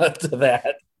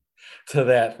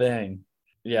that thing.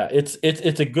 Yeah, it's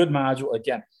a good module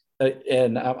again.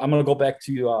 And I'm going to go back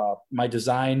to my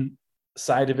design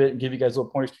side of it and give you guys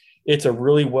little pointers. It's a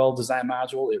really well-designed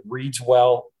module. It reads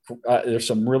well. There's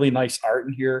some really nice art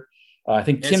in here. I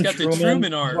think Tim got Truman, the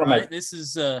Truman art, right? This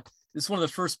is one of the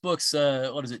first books.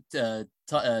 What is it?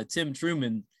 Tim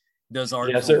Truman does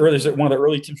art. Yeah, it's one of the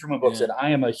early Tim Truman books, and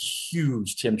I am a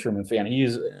huge Tim Truman fan.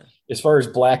 He's, as far as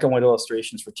black and white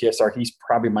illustrations for TSR, he's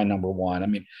probably my number one. I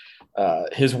mean,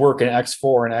 his work in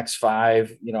X4 and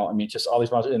X5, just all these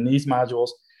modules. And these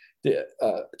modules,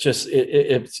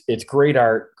 it's great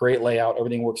art, great layout,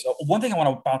 everything works. One thing I want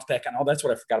to bounce back on, that's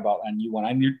what I forgot about on you one.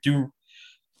 I need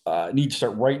to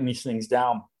start writing these things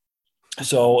down.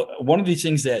 So one of these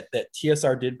things that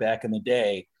TSR did back in the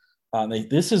day,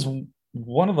 this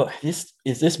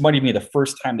might even be the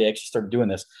first time they actually started doing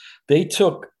this. They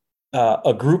took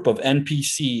a group of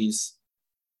NPCs,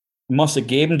 must have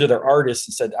gave them to their artists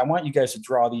and said, I want you guys to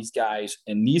draw these guys,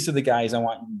 and these are the guys I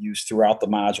want you to use throughout the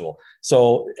module.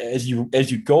 So as you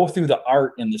go through the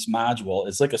art in this module,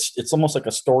 it's almost like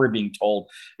a story being told,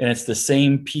 and it's the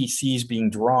same PCs being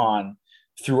drawn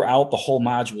throughout the whole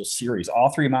module series. All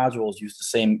three modules use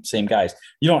the same guys.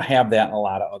 You don't have that in a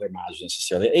lot of other modules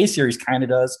necessarily. A series kind of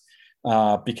does,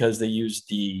 because they use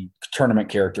the tournament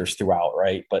characters throughout,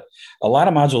 right? But a lot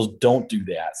of modules don't do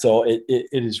that. So it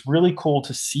is really cool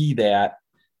to see that,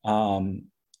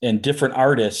 and different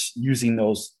artists using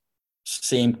those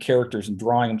same characters and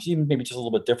drawing them, even maybe just a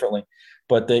little bit differently.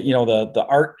 But the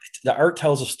art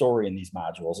tells a story in these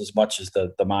modules as much as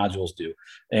the modules do.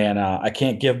 And I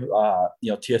can't give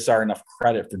TSR enough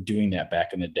credit for doing that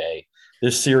back in the day.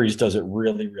 This series does it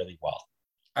really, really well.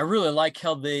 I really like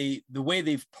how the way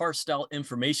they've parsed out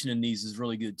information in these is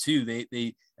really good too.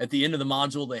 They at the end of the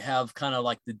module, they have kind of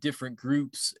like the different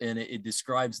groups, and it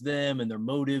describes them and their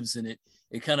motives, and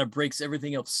it kind of breaks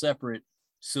everything else separate,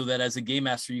 so that as a game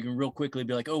master, you can real quickly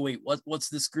be like, oh wait, what's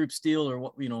this group's deal, or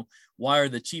what, why are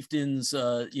the chieftains,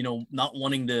 not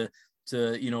wanting to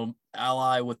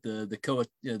ally with the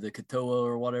Katoa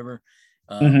or whatever.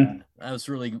 That was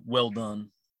really well done.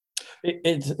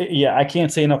 I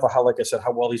can't say enough of how, like I said,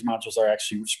 how well these modules are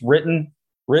actually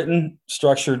written,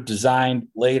 structured, designed,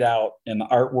 laid out, and the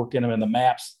artwork in them and the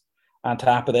maps on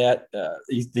top of that.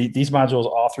 These modules,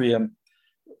 all three of them,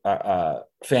 are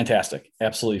fantastic.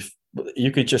 Absolutely.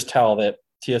 You could just tell that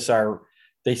TSR,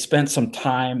 they spent some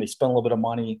time, they spent a little bit of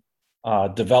money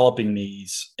developing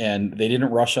these, and they didn't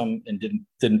rush them and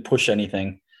didn't push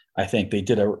anything. I think they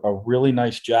did a really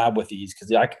nice job with these, because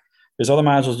there's other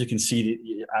modules you can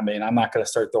see. I mean, I'm not going to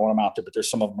start throwing them out there, but there's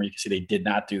some of them where you can see they did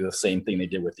not do the same thing they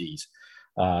did with these.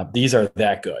 These are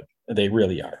that good. They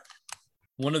really are.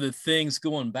 One of the things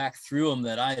going back through them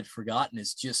that I had forgotten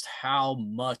is just how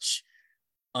much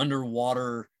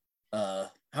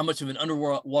how much of an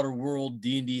underwater world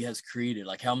D&D has created,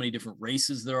 like how many different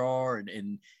races there are.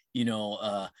 And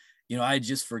I had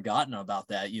just forgotten about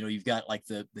that. You've got like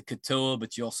the Katoa,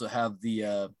 but you also have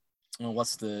the,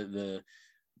 what's the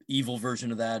evil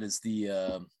version of that is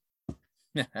the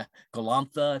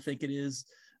Galantha, I think it is.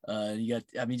 You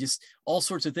got, just all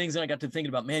sorts of things. And I got to thinking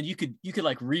about, man, you could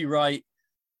like rewrite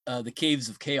the Caves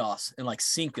of Chaos and like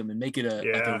sink them and make it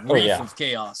a reef of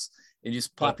chaos and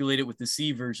just populate it with the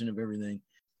sea version of everything.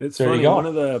 It's funny. One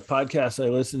of the podcasts I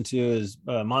listen to is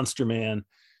Monster Man.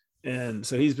 And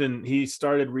so he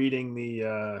started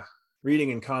reading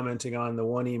and commenting on the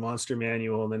 1E Monster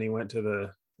Manual. And then he went to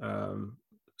the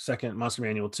second Monster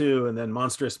Manual 2, and then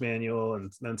Monstrous Manual,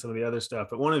 and then some of the other stuff.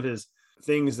 But one of his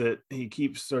things that he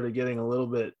keeps sort of getting a little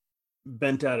bit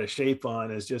bent out of shape on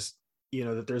is just,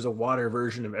 that there's a water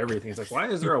version of everything. It's like, why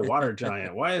is there a water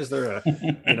giant? Why is there a,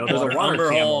 there's a water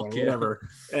camel or whatever.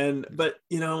 But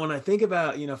when I think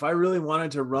about, if I really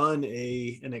wanted to run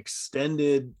an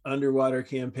extended underwater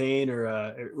campaign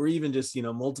or even just,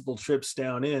 multiple trips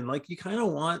down in, like, you kind of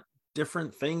want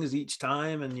different things each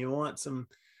time, and you want some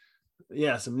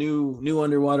new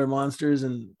underwater monsters.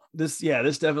 And this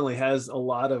definitely has a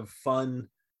lot of fun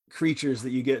creatures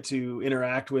that you get to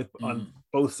interact with on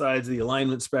both sides of the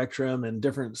alignment spectrum, and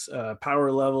different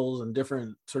power levels and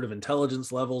different sort of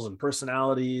intelligence levels and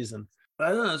personalities. And I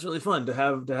don't know, it's really fun to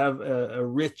have a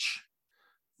rich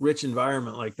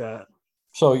environment like that.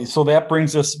 So that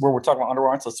brings us where we're talking about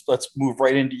underwater. Let's move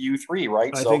right into U3,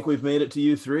 right? I think we've made it to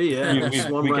U3. Yeah,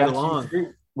 we right along.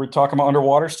 We're talking about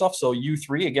underwater stuff. So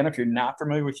U3, again, if you're not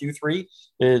familiar with U3,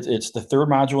 it's the third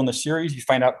module in the series. You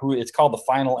find out who it's called. The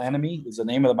Final Enemy is the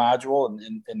name of the module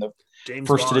in the James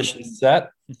first Bond edition set.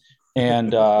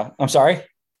 And I'm sorry?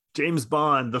 James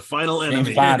Bond, the Final Enemy.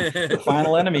 James Bond, the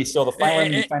Final Enemy. So the Final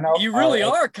Enemy, you find out. You really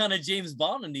are kind of James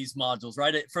Bond in these modules,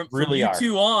 right? From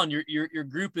U2 on, your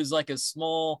group is like a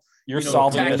small,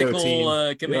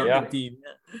 tactical commando team.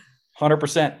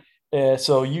 100%.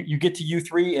 So you get to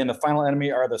U3, and the Final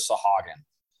Enemy are the Sahagin,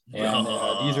 and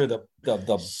these are the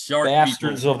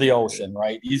bastards of the ocean,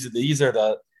 right? These are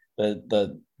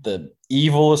the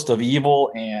evilest of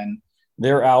evil, and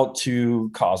they're out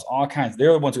to cause all kinds.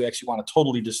 They're the ones who actually want to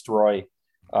totally destroy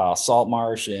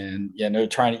Saltmarsh, and they're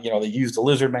trying to they use the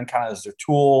Lizardmen kind of as their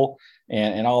tool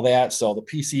and all that. So the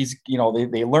PCs,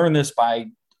 they learn this by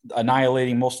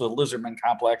annihilating most of the Lizardmen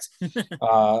complex.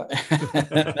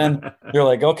 And they're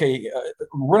like, okay,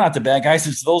 we're not the bad guys,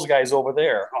 it's those guys over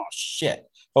there. Oh shit,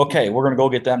 okay, we're gonna go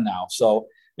get them now. So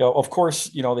of course,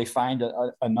 they find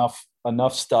enough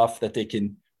stuff that they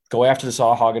can go after the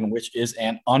Sahagin, which is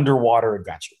an underwater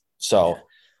adventure. So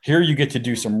here you get to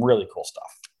do some really cool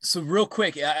stuff. So real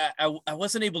quick, I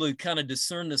wasn't able to kind of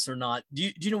discern this or not.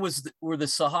 Do you know were the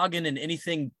Sahagin in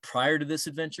anything prior to this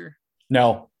adventure?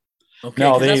 No. Okay,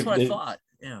 no, that's what I thought.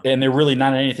 Yeah, and they're really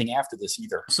not anything after this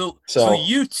either. So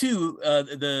U2,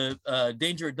 the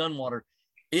Danger at Dunwater,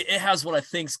 it has what I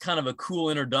think is kind of a cool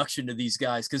introduction to these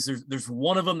guys, because there's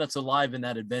one of them that's alive in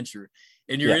that adventure,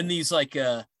 and you're in these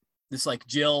this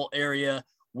jail area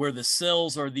where the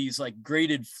cells are these like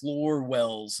graded floor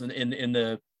wells, and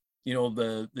the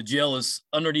the jail is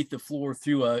underneath the floor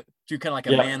through kind of like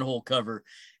a manhole cover,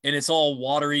 and it's all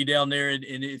watery down there, and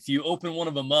if you open one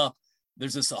of them up,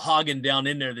 there's a Sahagin down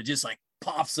in there that just like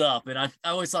pops up. And I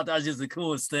always thought that was just the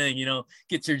coolest thing,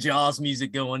 get your Jaws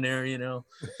music going there,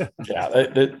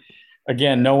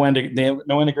 Again, no end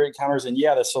of great counters. And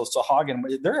so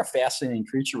Sahagin, they're a fascinating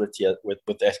creature with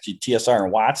TSR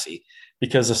and WotC,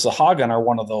 because the Sahagin are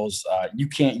one of those, you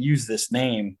can't use this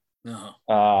name,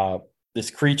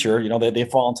 this creature, they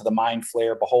fall into the Mind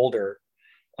Flayer Beholder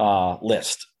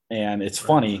list. And it's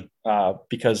funny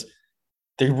because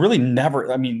they really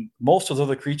never. I mean, most of those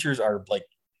other creatures are like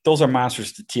those are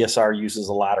monsters that TSR uses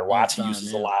a lot or Watson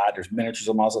uses a lot. There's miniatures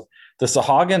of them. The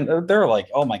Sahagin, they're like,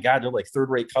 oh my god, they're like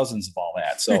third-rate cousins of all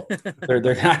that. So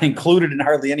they're not included in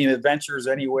hardly any adventures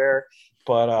anywhere.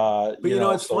 But you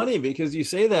know, it's funny because you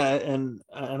say that, and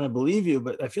I believe you,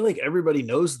 but I feel like everybody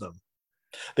knows them.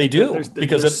 They do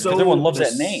because everyone loves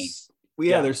that name.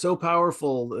 Yeah, they're so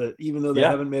powerful that even though they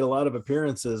haven't made a lot of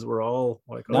appearances, we're all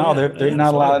like, they're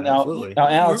not allowed now. Now,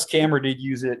 Alex Cameron did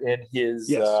use it in his.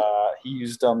 He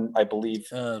used them, I believe.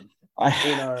 Sea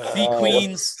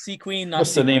Queen.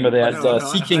 What's the name of that?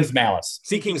 Sea King's Malice.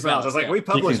 Sea King's Malice. I was like, we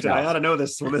published it. I ought to know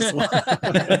this one.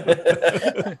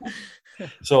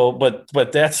 So,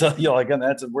 but that's again,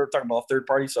 we're talking about third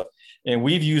party stuff, and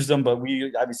we've used them, but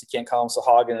we obviously can't call them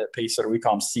Sahagin at Pacesetter. We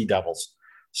call them Sea Devils.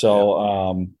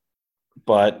 So,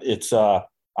 but it's I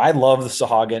love the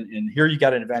Sahagin, and here you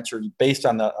got an adventure based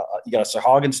on you got a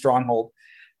Sahagin stronghold.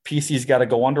 PC's got to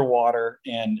go underwater,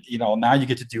 and now you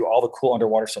get to do all the cool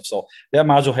underwater stuff. So that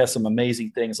module has some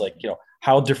amazing things like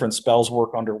how different spells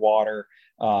work underwater.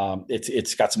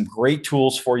 It's got some great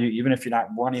tools for you, even if you're not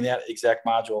running that exact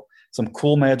module. Some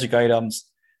cool magic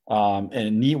items, and a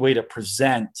neat way to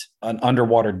present an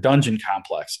underwater dungeon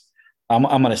complex. I'm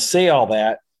going to say all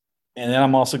that, and then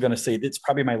I'm also going to say it's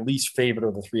probably my least favorite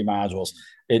of the three modules.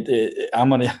 I'm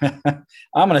going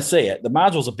to say it. The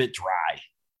module's a bit dry.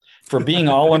 For being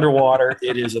all underwater,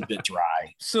 it is a bit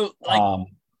dry. So,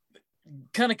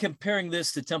 kind of comparing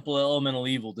this to Temple of Elemental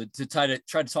Evil to try to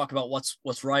talk about what's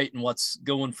right and what's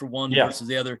going for one versus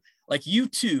the other. Like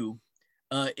U2,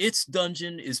 its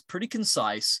dungeon is pretty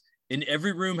concise, and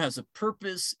every room has a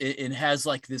purpose. It has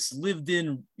like this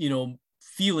lived-in,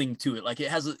 feeling to it. Like it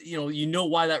has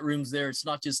why that room's there. It's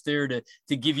not just there to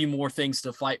give you more things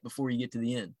to fight before you get to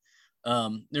the end.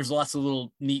 There's lots of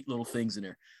neat little things in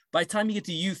there. By the time you get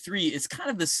to U3, it's kind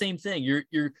of the same thing. You're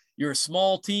a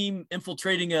small team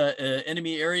infiltrating a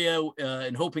enemy area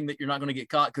and hoping that you're not going to get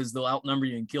caught because they'll outnumber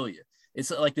you and kill you.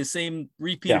 It's like the same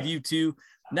repeat of U2.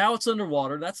 Now it's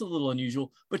underwater. That's a little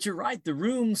unusual. But you're right. The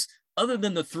rooms, other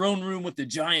than the throne room with the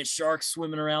giant sharks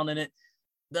swimming around in it,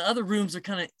 the other rooms are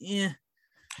kind of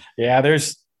Yeah,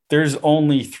 there's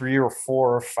only 3 or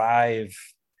 4 or 5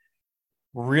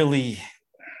 really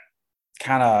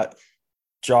kind of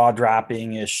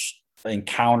jaw-dropping-ish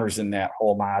encounters in that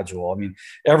whole module. I mean,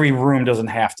 every room doesn't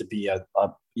have to be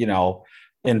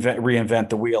reinvent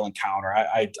the wheel encounter.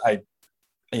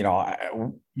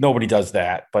 Nobody does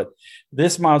that, but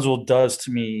this module does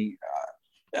to me.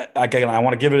 Again, I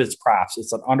want to give it its props.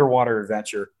 It's an underwater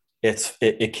adventure.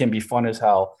 It can be fun as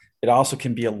hell. It also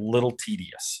can be a little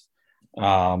tedious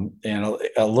and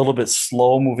a little bit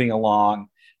slow moving along.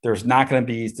 There's not going to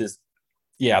be this.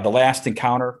 Yeah, the last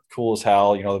encounter, cool as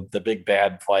hell, the big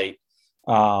bad fight.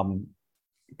 But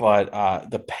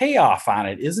the payoff on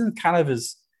it isn't kind of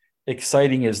as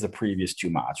exciting as the previous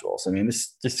 2 modules. I mean,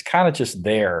 it's kind of just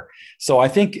there. So I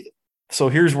think,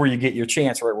 here's where you get your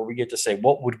chance, right? Where we get to say,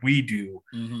 what would we do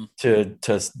to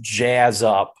jazz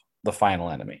up the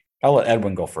final enemy? I'll let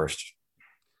Edwin go first.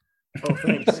 Oh,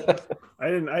 thanks.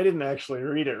 I didn't actually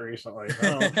read it recently.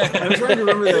 I'm trying to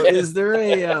remember though, is there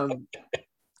a,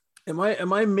 Am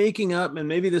I making up, and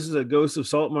maybe this is a Ghost of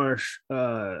Saltmarsh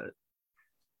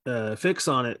fix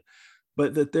on it,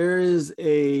 but that there is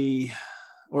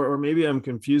or maybe I'm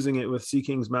confusing it with Sea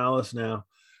King's Malice now,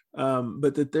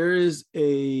 but that there is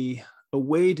a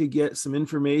way to get some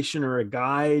information or a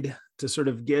guide to sort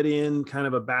of get in kind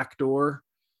of a back door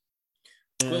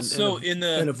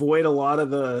and avoid a lot of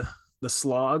the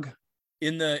slog.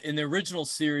 In the original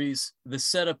series, the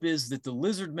setup is that the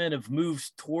Lizardmen have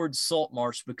moved towards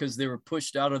Saltmarsh because they were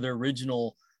pushed out of their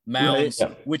original mounds,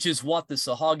 which is what the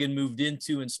Sahagin moved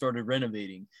into and started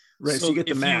renovating. Right, so you get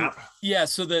the map.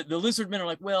 So the Lizardmen are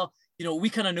like, well,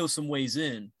 we kind of know some ways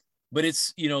in, but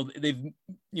it's, they've,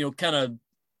 kind of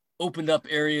opened up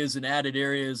areas and added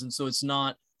areas, and so it's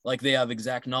not like they have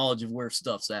exact knowledge of where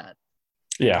stuff's at.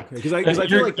 Yeah, because I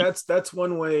feel like that's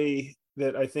one way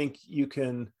that I think you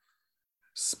can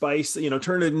spice,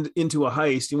 turn it into a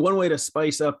heist. And one way to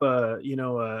spice up we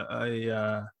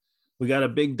got a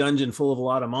big dungeon full of a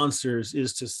lot of monsters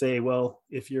is to say, well,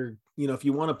 if you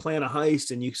want to plan a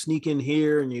heist and you sneak in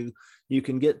here and you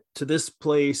can get to this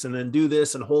place and then do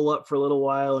this and hole up for a little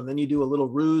while, and then you do a little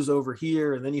ruse over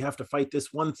here, and then you have to fight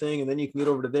this one thing, and then you can get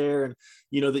over to there, and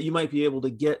that you might be able to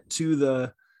get to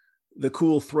the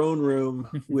cool throne room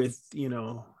with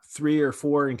 3 or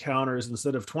 4 encounters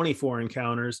instead of 24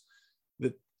 encounters,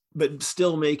 but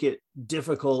still make it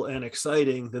difficult and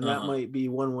exciting. Then that might be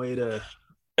one way to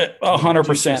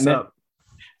 100%.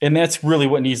 And that's really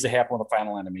what needs to happen with the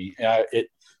final enemy.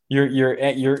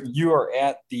 you are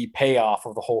at the payoff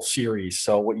of the whole series.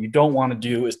 So what you don't want to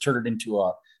do is turn it into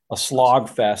a slog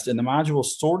fest, and the module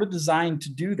is sort of designed to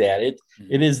do that.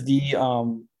 It is the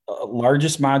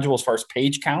largest module as far as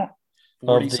page count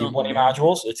of the 20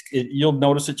 modules. You'll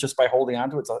notice it just by holding on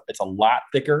to it. It's a lot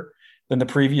thicker than the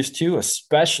previous two,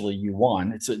 especially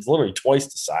U1. It's literally twice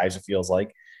the size, it feels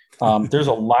like. There's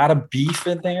a lot of beef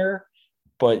in there,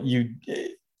 but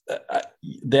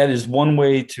that is one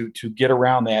way to get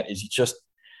around that is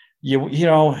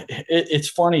it's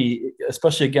funny,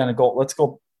 especially again, let's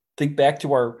go think back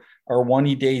to our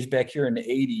 1E days back here in the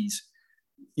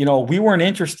 80s. We weren't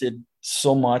interested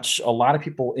so much, a lot of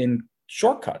people, in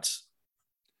shortcuts.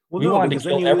 We wanted to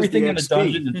kill everything in the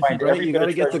dungeon and find right? You got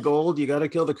to get the gold. You got to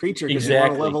kill the creature because you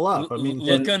want to level up. I mean,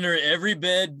 look under every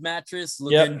bed mattress,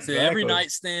 look into every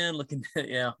nightstand, looking.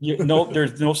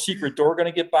 There's no secret door going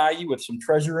to get by you with some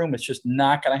treasure room. It's just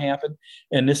not going to happen.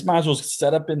 And this module is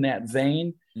set up in that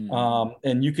vein,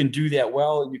 and you can do that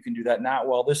well, and you can do that not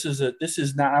well. This is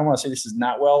not. I want to say this is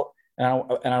not well. And I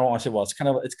don't want to say, well, it's kind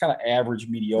of average,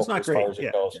 mediocre as far as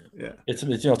it goes. Yeah.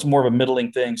 It's more of a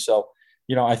middling thing. So,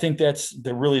 I think that's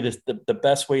the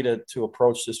best way to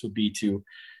approach this would be to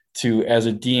as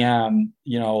a DM,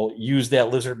 use that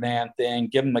lizard man thing,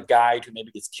 give them a guide who maybe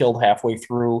gets killed halfway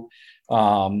through,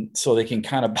 so they can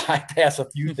kind of bypass a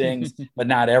few things, but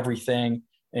not everything,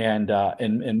 and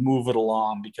move it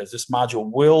along, because this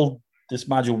module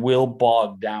will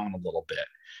bog down a little bit.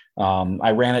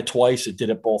 I ran it twice. It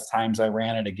did it both times I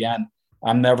ran it again.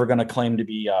 I'm never going to claim to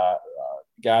be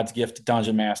God's gift to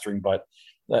dungeon mastering, but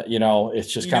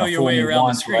it's just kind of fool me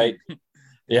once, right?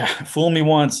 Yeah, fool me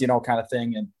once, kind of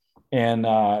thing. And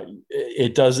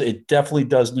it definitely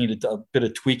does need a bit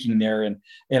of tweaking there. And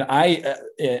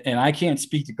I can't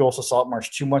speak to Ghost of Saltmarsh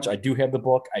too much. I do have the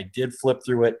book. I did flip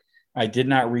through it. I did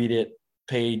not read it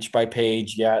page by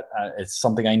page yet. It's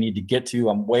something I need to get to.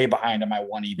 I'm way behind on my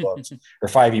 1E books or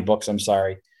 5E books. I'm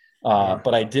sorry.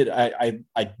 But I did. I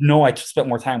know I spent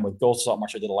more time with Ghost of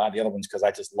Saltmarsh. I did a lot of the other ones because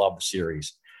I just love the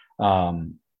series.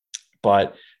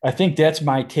 But I think that's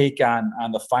my take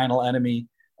on the final enemy.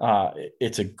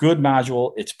 It's a good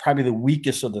module. It's probably the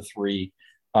weakest of the three.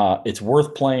 It's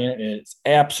worth playing. It's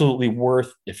absolutely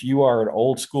worth, if you are an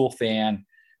old school fan.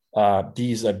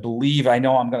 These, I believe, I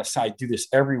know I'm going to do this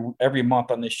every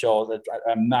month on this show.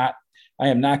 That I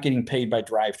am not getting paid by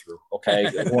drive-through. Okay,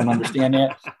 everyone understand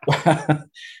that.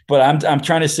 But I'm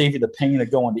trying to save you the pain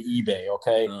of going to eBay.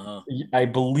 Okay, I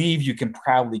believe you can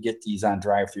probably get these on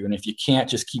drive-through, and if you can't,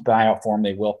 just keep an eye out for them.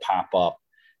 They will pop up,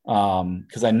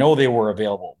 because I know they were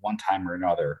available one time or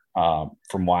another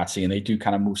from WotC, and they do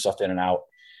kind of move stuff in and out.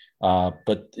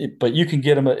 But you can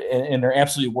get them, and they're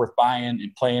absolutely worth buying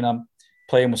and playing them.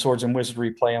 Play them with Swords and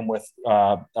Wizardry. Play them with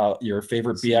your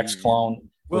favorite BX clone.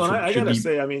 Well, I gotta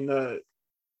say, I mean, no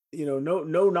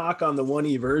knock on the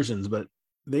 1E versions, but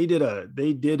they did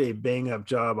a bang up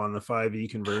job on the 5E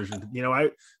conversion.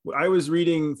 I was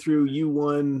reading through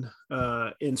U1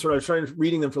 and sort of trying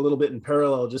reading them for a little bit in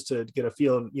parallel just to get a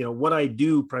feel. What I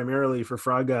do primarily for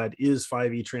Frog God is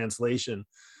 5E translation,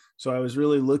 so I was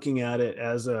really looking at it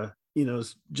as a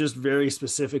just very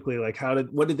specifically, like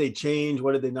what did they change?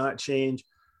 What did they not change?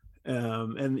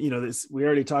 And we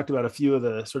already talked about a few of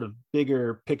the sort of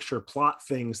bigger picture plot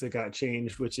things that got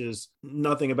changed, which is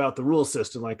nothing about the rule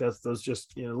system. Like those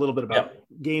just, a little bit about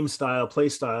game style, play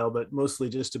style, but mostly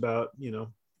just about,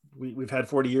 we've had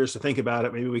 40 years to think about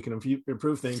it. Maybe we can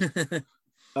improve things.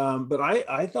 But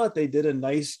I thought they did a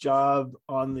nice job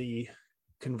on the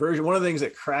conversion. One of the things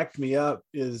that cracked me up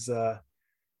is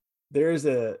there's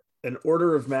an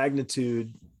order of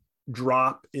magnitude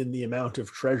drop in the amount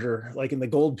of treasure, like in the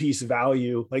gold piece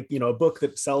value. Like, a book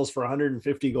that sells for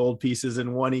 150 gold pieces in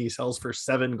 1E sells for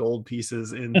 7 gold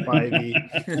pieces in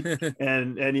 5E.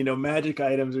 and magic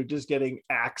items are just getting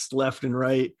axed left and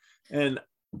right. And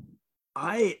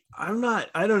I don't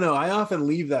know. I often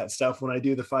leave that stuff when I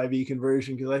do the 5E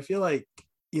conversion, because I feel like,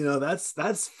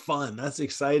 that's fun. That's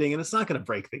exciting. And it's not going to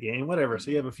break the game, whatever.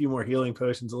 So you have a few more healing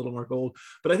potions, a little more gold.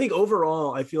 But I think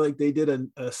overall, I feel like they did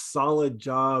a solid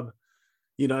job.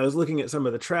 I was looking at some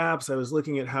of the traps. I was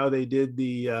looking at how they did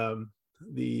the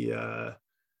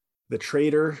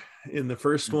trader in the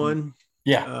first one.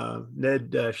 Yeah.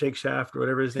 Ned Shakeshaft or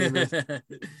whatever his name is.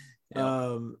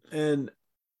 And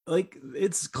like,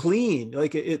 it's clean.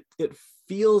 Like it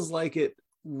feels like it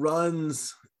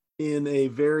runs in a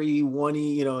very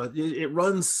 1E, it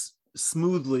runs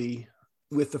smoothly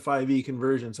with the 5E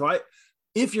conversion. So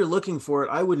if you're looking for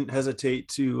it, I wouldn't hesitate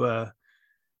to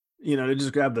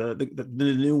just grab the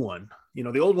new one.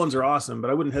 The old ones are awesome,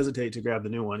 but I wouldn't hesitate to grab the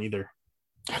new one either.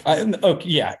 Okay,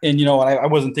 yeah, and you know what? I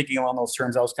wasn't thinking along those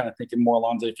terms. I was kind of thinking more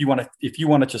along the if you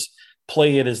want to just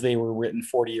play it as they were written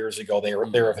 40 years ago, they're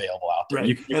available out there. Right.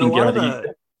 You And a can lot get of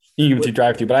it. You can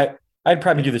drive through, but I'd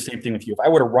probably do the same thing with you. If I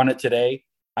were to run it today,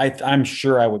 I'm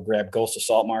sure I would grab Ghost of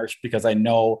Saltmarsh because I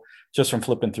know just from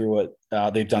flipping through it,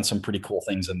 they've done some pretty cool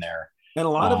things in there. And a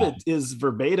lot of it is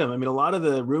verbatim. I mean, a lot of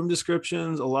the room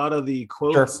descriptions, a lot of the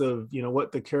quotes of, you know,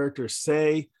 what the characters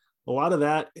say, a lot of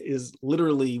that is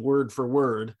literally word for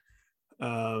word.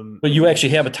 But you actually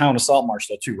have a town of Saltmarsh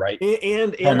though too, right?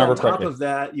 And on top of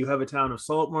that, you have a town of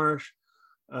Saltmarsh.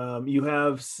 You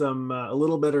have some a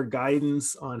little better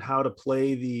guidance on how to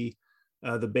play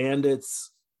the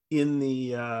bandits in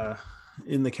the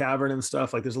cavern and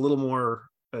stuff. Like there's a little more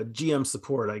GM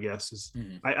support, I guess.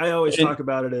 I always talk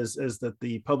about it as that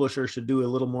the publisher should do a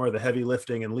little more of the heavy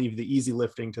lifting and leave the easy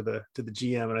lifting to the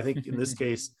GM. And I think in this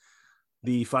case,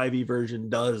 the 5e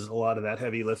version does a lot of that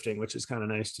heavy lifting, which is kind of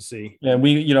nice to see. And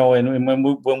we, you know, and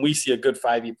when we see a good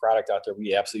 5e product out there,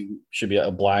 we absolutely should be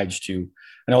obliged to.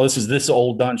 I know this is this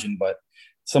old dungeon, but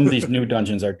some of these new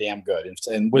dungeons are damn good.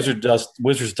 And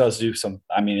Wizards does do some.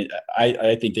 I mean,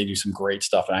 I think they do some great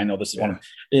stuff. And I know this is one of.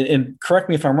 And correct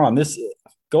me if I'm wrong. This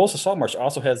Ghost of Saltmarsh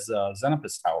also has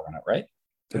Xenopus Tower in it, right?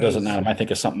 Or does it not? I think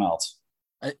it's something else.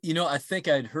 I think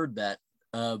I'd heard that.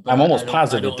 But I'm almost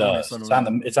positive it does.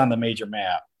 It's on the major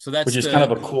map. So that's which is kind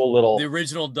of a cool little the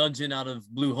original dungeon out of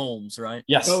Blue Holmes, right?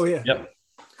 Yes. Oh yeah. Yep.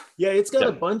 Yeah, it's got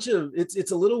a bunch of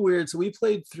it's a little weird. So we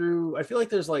played through. I feel like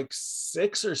there's like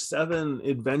 6 or 7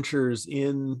 adventures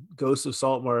in Ghost of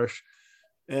Saltmarsh,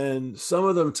 and some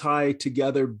of them tie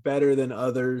together better than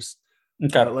others.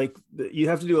 Okay. Like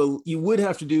you would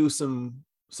have to do some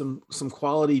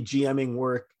quality GMing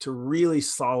work to really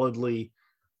solidly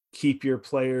keep your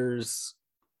players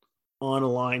on a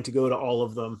line to go to all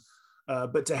of them.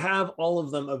 But to have all of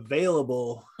them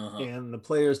available and the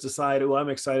players decide, oh, I'm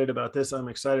excited about this, I'm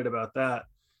excited about that,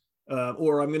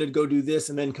 or I'm going to go do this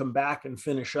and then come back and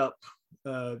finish up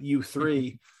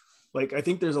U3. Like, I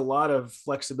think there's a lot of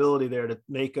flexibility there to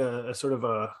make a sort of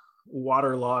a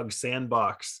waterlogged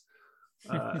sandbox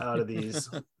out of these.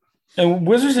 And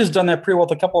Wizards has done that pretty well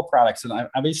with a couple of products, and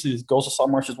obviously Ghost of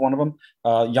Saltmarsh is one of them.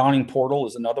 Yawning Portal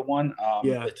is another one.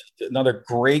 It's another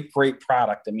great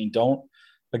product. I mean,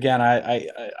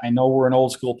 I know we're an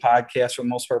old school podcast for the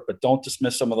most part, but don't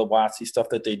dismiss some of the WotC stuff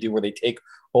that they do, where they take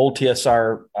old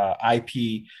TSR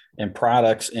IP and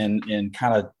products and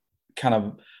kind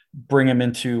of bring them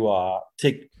into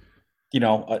take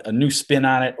a new spin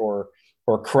on it or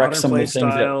correct some of the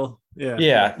things that.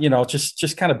 Yeah,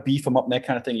 just kind of beef them up and that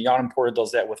kind of thing. Yawning Portal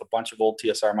does that with a bunch of old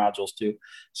TSR modules too,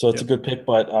 so it's a good pick.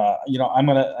 But I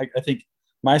think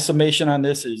my summation on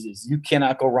this is you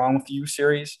cannot go wrong with the U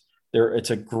series. It's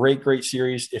a great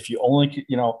series. If you only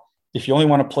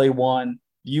want to play one,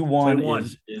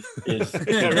 U1 is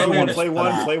play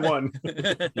one.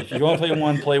 If you want to play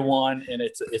one, play one, and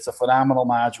it's a phenomenal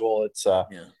module. It's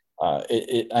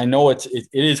I know it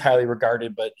is highly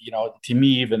regarded, but to me,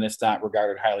 even it's not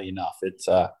regarded highly enough.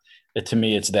 To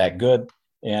me, it's that good.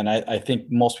 And I think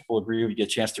most people agree. If you get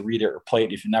a chance to read it or play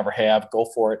it, if you never have, go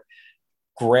for it.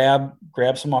 Grab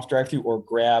some off drive-thru or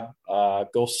grab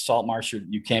Ghost of Saltmarsh.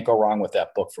 You can't go wrong with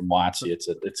that book from WotC.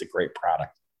 It's a great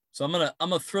product. So I'm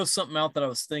gonna throw something out that I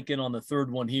was thinking on the third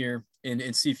one here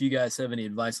and see if you guys have any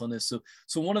advice on this.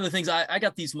 So one of the things I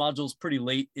got these modules pretty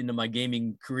late into my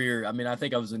gaming career. I mean, I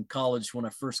think I was in college when I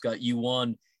first got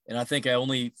U1, and I think I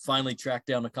only finally tracked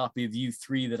down a copy of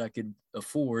U3 that I could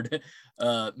afford,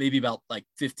 maybe about like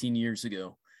 15 years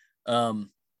ago.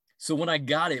 So when I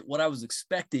got it, what I was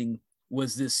expecting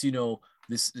was this,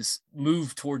 this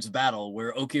move towards battle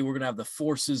where, okay, we're gonna have the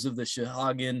forces of the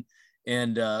Sahuagin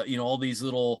and all these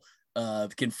little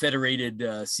confederated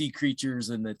sea creatures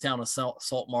in the town of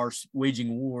Saltmarsh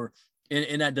waging war,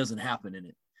 and that doesn't happen in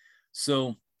it.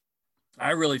 So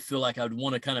I really feel like I'd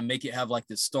want to kind of make it have like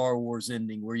the Star Wars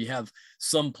ending, where you have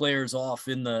some players off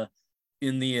in the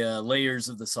layers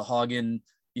of the Sahuagin,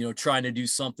 trying to do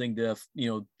something to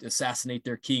assassinate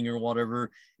their king or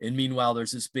whatever, and meanwhile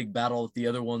there's this big battle that the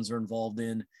other ones are involved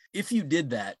in. If you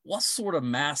did that, what sort of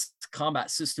mass combat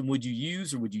system would you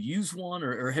use, or would you use one,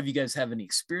 or have you guys have any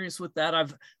experience with that?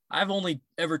 I've only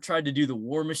ever tried to do the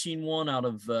War Machine one out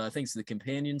of I think it's the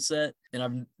companion set, and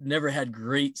I've never had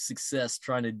great success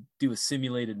trying to do a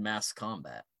simulated mass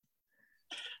combat.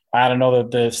 I don't know,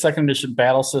 the second edition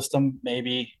battle system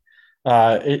maybe.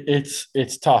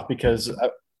 It's tough because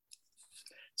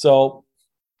so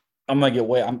I'm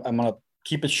gonna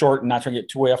keep it short and not try to get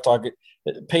too way off target.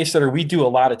 Pacesetter, we do a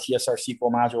lot of TSR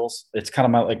sequel modules. It's kind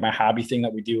of my hobby thing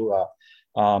that we do.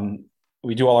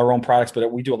 We do all our own products,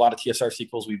 but we do a lot of TSR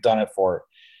sequels. We've done it for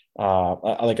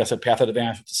Like I said, Path of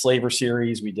Advantage with the Slaver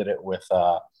series. We did it with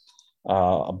a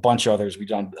bunch of others. We've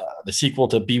done the sequel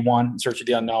to B1, Search of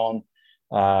the Unknown.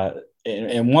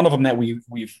 And one of them that we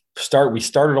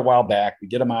started a while back. We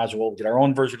did a module, we did our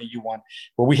own version of U1,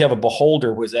 where we have a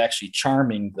beholder who is actually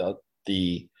charming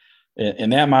in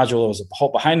that module. It was a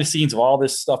whole behind the scenes of all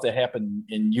this stuff that happened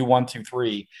in U1 through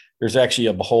 3. There's actually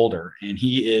a beholder, and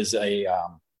he is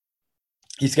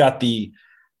he's got the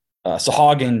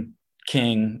Sahagin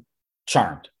king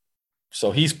charmed,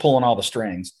 so he's pulling all the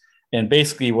strings. And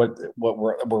basically, what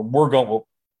we're going,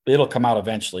 it'll come out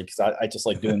eventually, because I just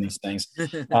like doing these things.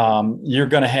 You're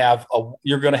going to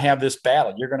have this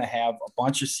battle. You're going to have a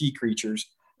bunch of sea creatures,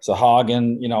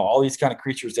 Sahagin, all these kind of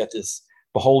creatures that this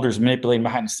beholder's manipulating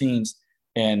behind the scenes,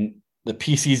 and the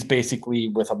PCs basically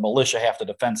with a militia have to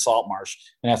defend Saltmarsh,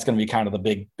 and that's going to be kind of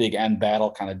the big end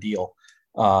battle kind of deal.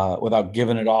 Without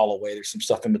giving it all away, there's some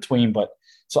stuff in between, but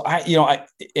so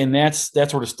and that's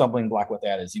sort of stumbling block with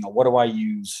that is, what do I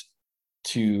use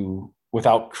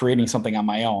without creating something on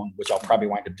my own, which I'll probably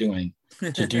wind up doing,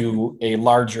 to do a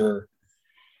larger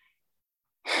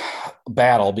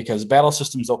battle, because battle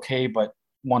system's okay, but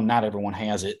not everyone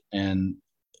has it, and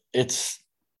it's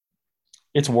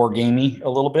war gamey a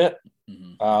little bit.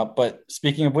 Mm-hmm. But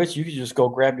speaking of which, you can just go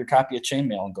grab your copy of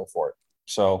Chainmail and go for it.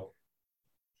 So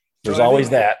there's always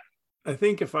that. I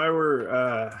think if I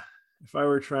were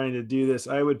trying to do this,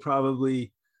 I would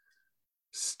probably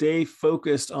stay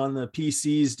focused on the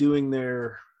PCs doing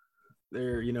their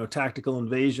tactical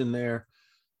invasion there,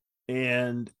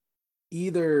 and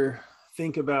either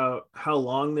think about how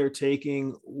long they're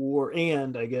taking,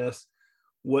 and I guess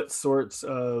what sorts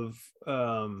of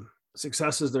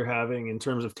successes they're having in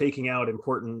terms of taking out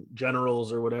important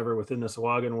generals or whatever within the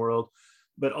Sahagin world.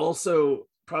 But also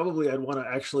probably I'd want to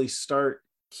actually start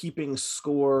keeping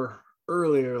score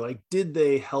earlier. Like, did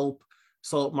they help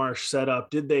Saltmarsh set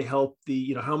up? Did they help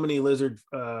how many lizard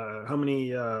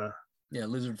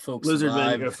folk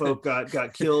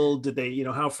got killed? Did they,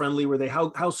 how friendly were they?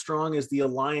 How strong is the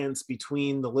alliance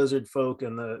between the lizard folk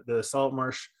and the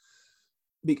Saltmarsh?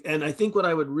 And I think what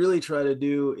I would really try to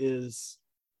do is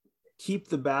keep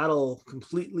the battle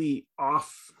completely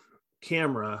off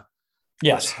camera.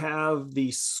 Yes. Have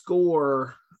the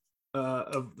score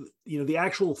of the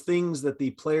actual things that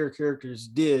the player characters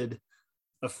did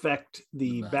affect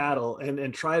the battle,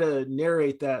 and try to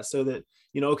narrate that so that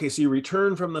okay, so you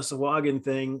return from the Sahagin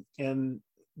thing and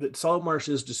that Saltmarsh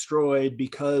is destroyed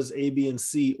because A, B, and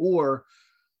C, or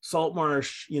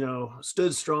Saltmarsh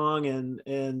stood strong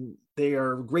and they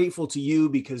are grateful to you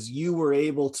because you were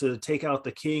able to take out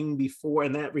the king before,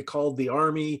 and that recalled the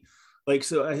army. Like,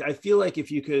 so I feel like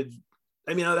if you could,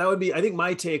 that would be, I think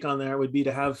my take on that would be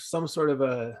to have some sort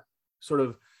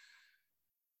of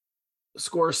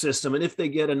score system, and if they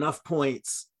get enough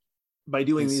points by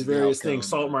doing these various things,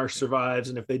 Saltmarsh survives,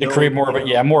 and if they don't, create more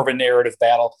of a narrative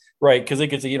battle, right? Because they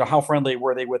could say, how friendly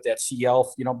were they with that sea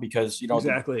elf, because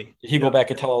exactly, he go back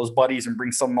and tell all his buddies and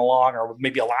bring some along, or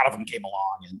maybe a lot of them came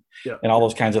along, and all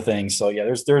those kinds of things. So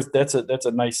that's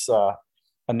a nice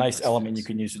element you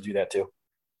can use to do that too.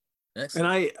 Excellent.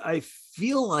 And I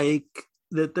feel like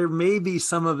that there may be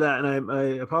some of that, and I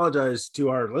apologize to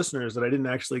our listeners that I didn't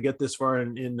actually get this far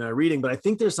in reading, but I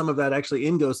think there's some of that actually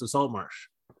in Ghost of Saltmarsh.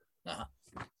 Uh-huh.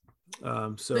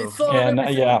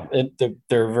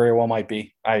 There very well might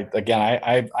be. I've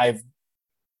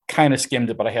kind of skimmed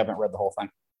it, but I haven't read the whole thing.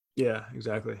 Yeah,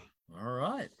 exactly. All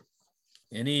right.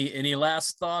 Any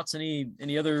last thoughts?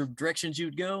 Any other directions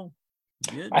you'd go?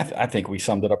 Good. I think we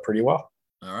summed it up pretty well.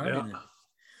 All right. Yeah.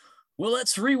 Well,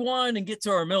 let's rewind and get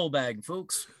to our mailbag,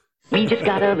 folks. We just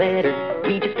got a letter.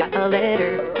 We just got a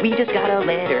letter. We just got a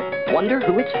letter. Wonder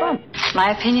who it's from.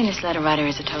 My opinion, this letter writer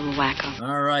is a total wacko.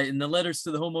 All right. In the letters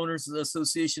to the Homeowners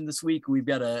Association this week, we've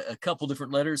got a couple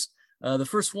different letters. The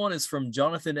first one is from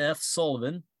Jonathan F.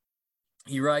 Sullivan.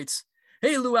 He writes,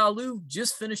 "Hey, Luau,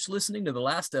 just finished listening to the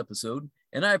last episode,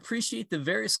 and I appreciate the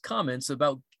various comments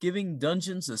about giving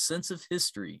dungeons a sense of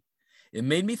history. It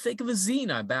made me think of a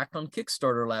zine I backed on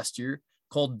Kickstarter last year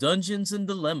called Dungeons and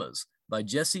Dilemmas by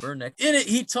Jesse Burnett. In it,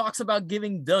 he talks about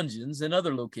giving dungeons and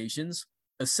other locations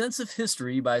a sense of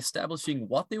history by establishing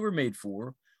what they were made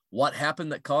for, what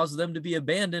happened that caused them to be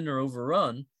abandoned or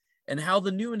overrun, and how the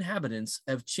new inhabitants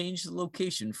have changed the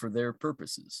location for their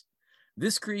purposes.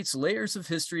 This creates layers of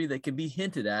history that can be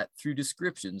hinted at through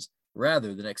descriptions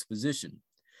rather than exposition.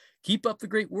 Keep up the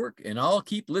great work, and I'll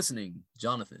keep listening,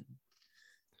 Jonathan."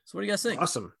 So what do you guys think?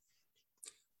 Awesome.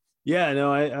 Yeah,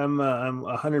 no, I'm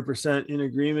 100% in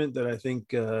agreement that I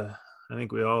think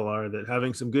we all are, that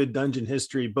having some good dungeon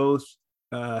history, both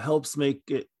helps make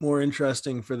it more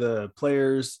interesting for the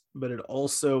players, but it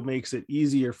also makes it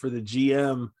easier for the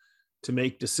GM to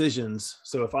make decisions.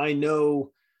 So if I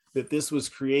know that this was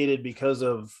created because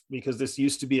this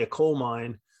used to be a coal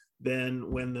mine, then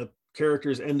when the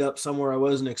characters end up somewhere I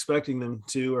wasn't expecting them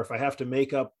to, or if I have to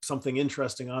make up something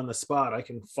interesting on the spot, I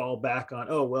can fall back on,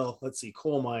 oh, well, let's see,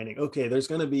 coal mining. Okay, there's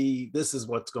going to be, this is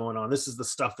what's going on. This is the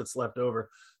stuff that's left over.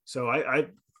 So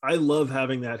I love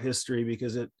having that history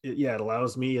because it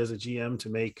allows me as a GM to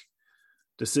make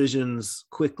decisions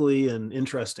quickly and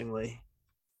interestingly.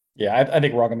 Yeah, I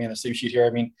think we're all gonna be on the same sheet here. I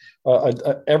mean,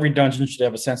 every dungeon should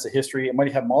have a sense of history. It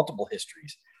might have multiple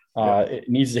histories. It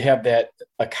needs to have that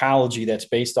ecology that's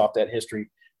based off that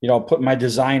history. You know, put my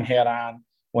design hat on.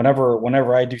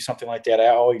 Whenever I do something like that, I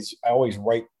always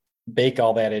bake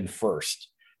all that in first.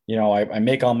 You know, I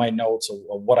make all my notes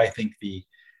of what I think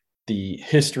the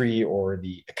history or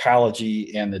the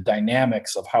ecology and the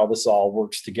dynamics of how this all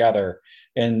works together.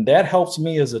 And that helps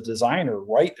me as a designer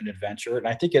write an adventure. And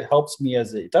I think it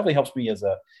definitely helps me as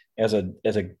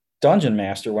a dungeon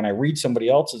master. When I read somebody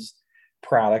else's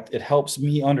product, it helps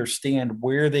me understand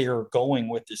where they are going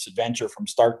with this adventure from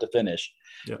start to finish.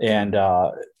 Yep. And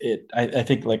I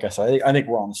think, like I said, I think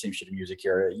we're on the same sheet of music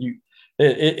here.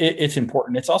 It's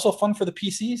important. It's also fun for the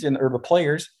PCs or the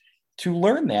players to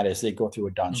learn that as they go through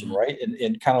a dungeon, mm-hmm. right?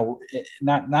 And kind of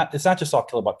it's not just all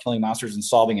about killing monsters and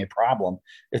solving a problem.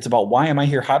 It's about, why am I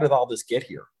here? How did all this get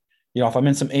here? You know, if I'm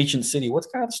in some ancient city, what's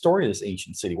kind of the story of this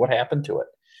ancient city? What happened to it?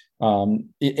 And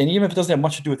even if it doesn't have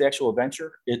much to do with the actual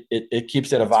adventure, it keeps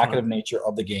that evocative nature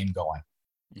of the game going.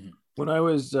 When I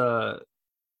was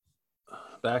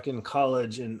back in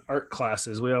college in art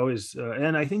classes, we always,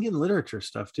 and I think in literature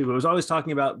stuff too, but it was always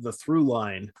talking about the through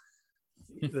line,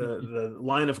 the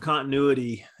line of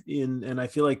continuity and I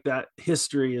feel like that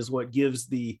history is what gives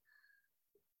the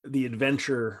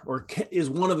adventure, or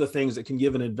is one of the things that can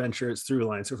give an adventure its through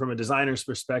line. So from a designer's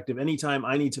perspective, anytime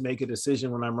I need to make a decision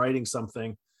when I'm writing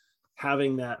something,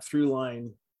 having that through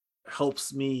line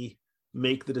helps me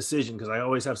make the decision, because I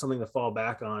always have something to fall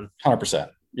back on. 100%.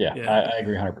 Yeah. I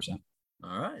agree 100%.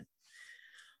 All right.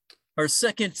 Our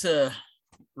second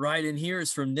write in here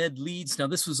is from Ned Leeds. Now,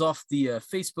 this was off the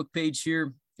Facebook page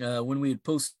here when we had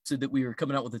posted that we were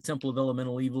coming out with the Temple of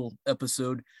Elemental Evil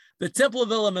episode. The Temple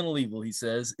of Elemental Evil, he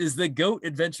says, is the GOAT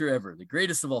adventure ever, the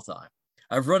greatest of all time.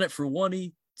 I've run it for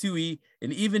 1E, 2E,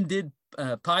 and even did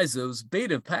Paizo's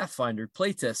beta Pathfinder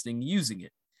playtesting using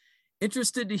it.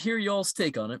 Interested to hear y'all's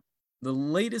take on it. The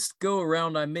latest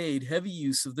go-around I made heavy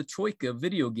use of the Troika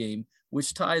video game,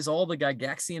 which ties all the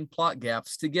Gygaxian plot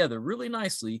gaps together really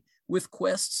nicely with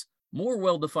quests, more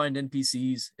well-defined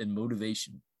NPCs, and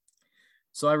motivation.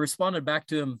 So I responded back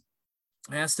to him.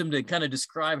 I asked him to kind of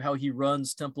describe how he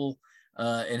runs Temple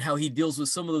and how he deals with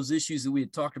some of those issues that we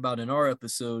had talked about in our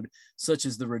episode, such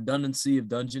as the redundancy of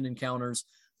dungeon encounters,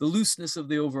 the looseness of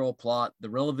the overall plot, the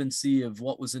relevancy of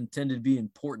what was intended to be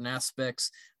important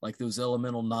aspects, like those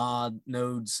elemental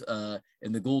nodes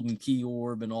and the golden key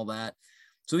orb and all that.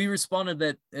 So he responded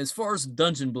that as far as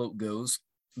dungeon bloat goes,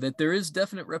 that there is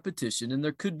definite repetition and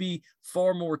there could be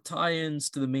far more tie-ins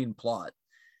to the main plot.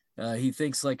 He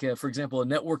thinks, like, for example, a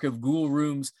network of ghoul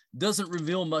rooms doesn't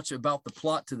reveal much about the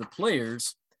plot to the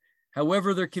players.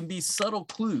 However, there can be subtle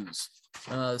clues,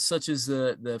 such as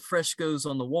the frescoes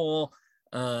on the wall,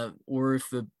 or if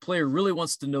the player really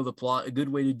wants to know the plot, a good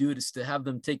way to do it is to have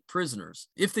them take prisoners.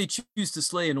 If they choose to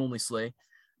slay and only slay,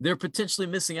 they're potentially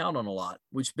missing out on a lot,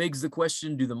 which begs the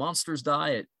question, do the monsters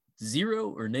die at 0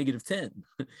 or -10?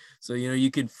 So, you know, you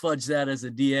can fudge that as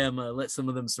a DM, let some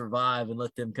of them survive and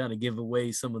let them kind of give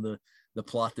away some of the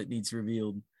plot that needs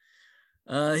revealed.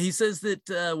 He says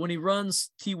that when he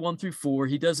runs T1 through 4,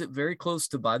 he does it very close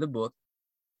to by the book,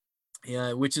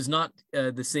 which is not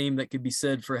the same that could be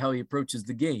said for how he approaches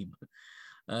the game.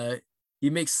 He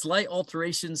makes slight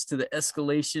alterations to the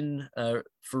escalation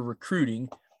for recruiting,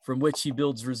 from which he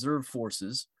builds reserve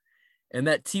forces. And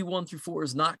that T1 through 4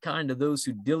 is not kind to those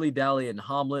who dilly-dally in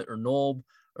Hamlet or Nolb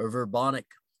or Verbonic.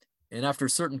 And after a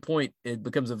certain point, it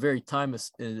becomes a very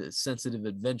time-sensitive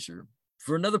adventure.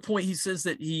 For another point, he says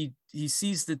that he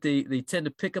sees that they tend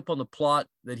to pick up on the plot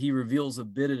that he reveals a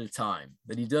bit at a time,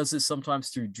 that he does this sometimes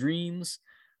through dreams,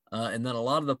 and that a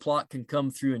lot of the plot can come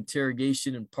through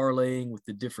interrogation and parlaying with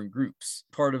the different groups.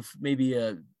 Part of maybe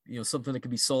something that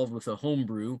can be solved with a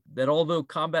homebrew, that although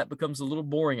combat becomes a little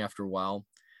boring after a while,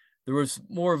 there was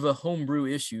more of a homebrew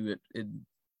issue at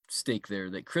stake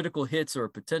there, that critical hits are a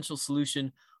potential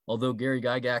solution, although Gary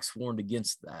Gygax warned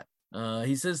against that.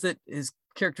 He says that his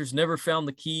characters never found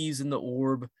the keys in the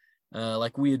orb,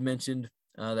 like we had mentioned,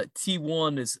 that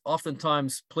T1 is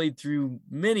oftentimes played through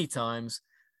many times,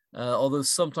 although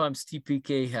sometimes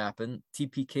TPKs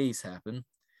happen,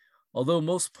 although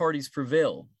most parties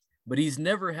prevail. But he's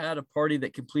never had a party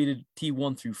that completed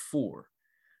T1 through 4,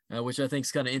 which I think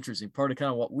is kind of interesting. Part of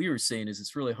kind of what we were saying is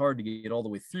it's really hard to get all the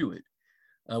way through it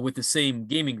with the same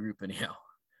gaming group anyhow.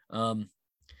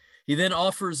 He then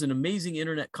offers an amazing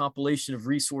internet compilation of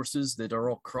resources that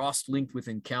are all cross-linked with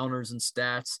encounters and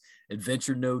stats,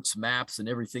 adventure notes, maps, and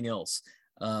everything else.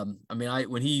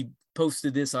 When he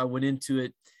posted this, I went into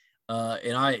it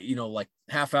and like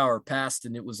half hour passed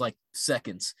and it was like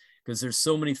seconds, because there's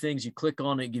so many things. You click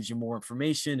on it, it gives you more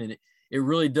information, and it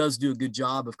really does do a good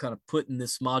job of kind of putting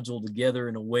this module together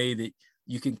in a way that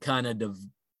you can kind of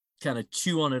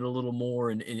chew on it a little more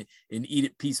and eat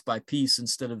it piece by piece,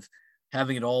 instead of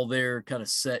having it all there kind of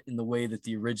set in the way that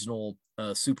the original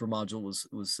super module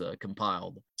was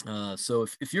compiled. So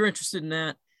if you're interested in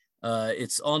that,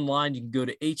 it's online. You can go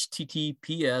to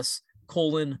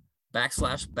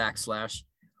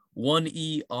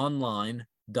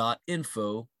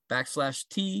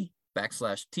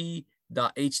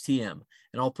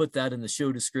and I'll put that in the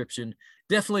show description.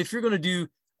 Definitely, if you're going to do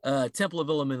Temple of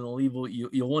Elemental Evil,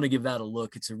 you'll want to give that a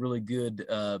look. It's a really good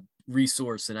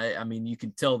resource, and I mean, you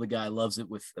can tell the guy loves it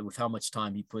with how much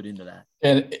time he put into that.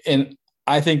 And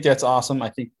I think that's awesome. I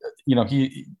think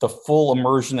the full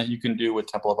immersion that you can do with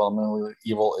Temple of Elemental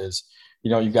Evil is,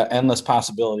 you've got endless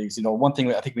possibilities. One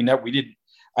thing I think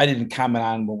I didn't comment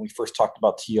on when we first talked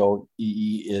about TOEE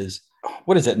is,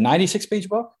 what is it, 96-page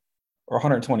book or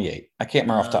 128? I can't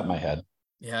remember off the top of my head.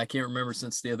 Yeah, I can't remember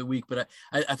since the other week, but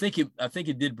I think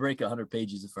it did break 100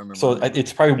 pages, if I remember. So right.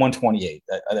 It's probably 128.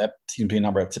 That seems to be a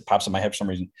number that pops in my head for some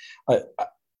reason.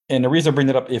 And the reason I bring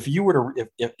that up, if you were to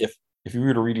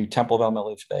redo Temple of Elemental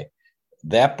Evil today,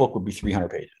 that book would be 300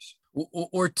 pages.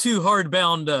 Or 2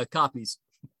 hardbound copies.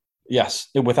 Yes,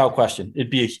 without question,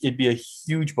 it'd be a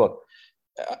huge book.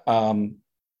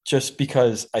 Just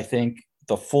because I think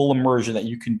the full immersion that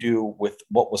you can do with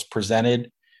what was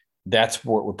presented, that's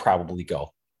where it would probably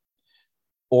go.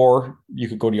 Or you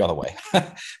could go the other way,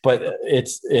 but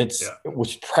it's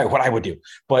which is probably what I would do.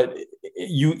 But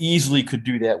you easily could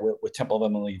do that with Temple of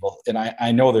Elemental Evil, and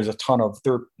I know there's a ton of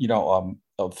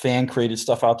of fan created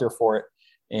stuff out there for it,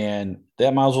 and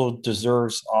that module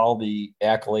deserves all the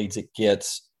accolades it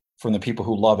gets from the people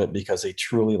who love it, because they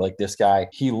truly, like this guy,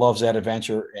 he loves that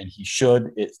adventure, and he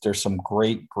should. There's some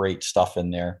great stuff in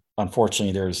there.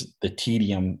 Unfortunately, there's the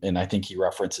tedium, and I think he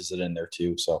references it in there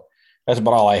too. So that's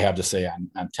about all I have to say on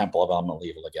Temple of Elemental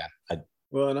Evil again.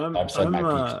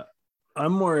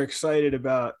 I'm more excited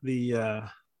about the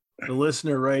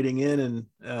listener writing in and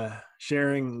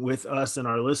sharing with us and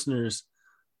our listeners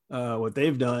what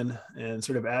they've done and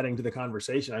sort of adding to the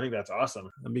conversation. I think that's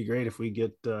awesome. That'd be great if we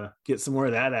get some more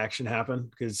of that action happen,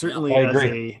 because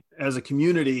certainly as a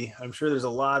community, I'm sure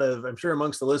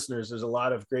amongst the listeners, there's a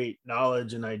lot of great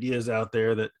knowledge and ideas out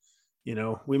there that,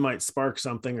 we might spark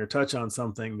something or touch on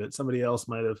something that somebody else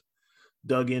might have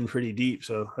dug in pretty deep.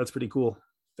 So that's pretty cool.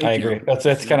 I agree.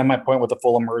 That's kind of my point with the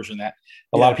full immersion, that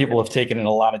a lot of people have taken it in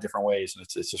a lot of different ways, and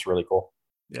it's just really cool.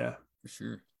 Yeah, for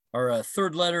sure. Our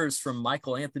third letter is from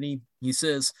Michael Anthony. He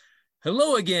says,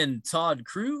 "Hello again, Todd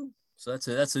Crew." So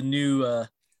that's a new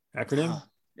acronym.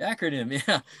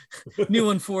 Yeah, new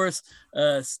one for us.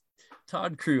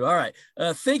 Todd Crew. All right.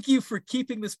 Thank you for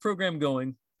keeping this program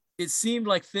going. It seemed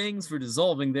like things were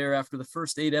dissolving there after the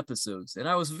first 8 episodes, and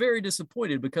I was very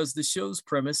disappointed because the show's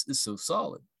premise is so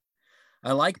solid.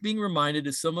 I like being reminded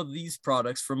of some of these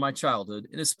products from my childhood,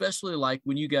 and especially like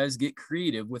when you guys get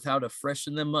creative with how to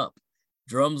freshen them up.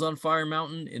 Drums on Fire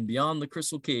Mountain and Beyond the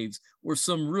Crystal Caves were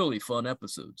some really fun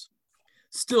episodes.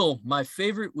 Still, my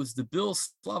favorite was the Bill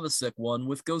Slavicsek one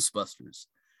with Ghostbusters.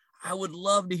 I would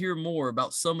love to hear more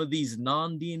about some of these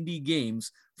non-D&D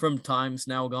games from times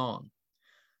now gone.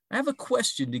 I have a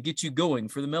question to get you going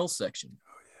for the mail section.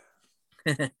 Oh,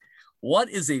 yeah. What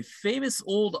is a famous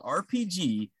old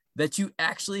RPG that you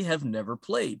actually have never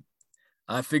played?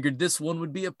 I figured this one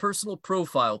would be a personal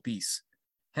profile piece.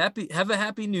 Have a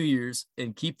happy New Year's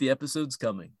and keep the episodes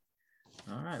coming.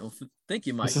 All right. Well, thank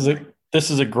you, Mike. This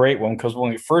is a great one, because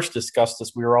when we first discussed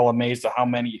this, we were all amazed at how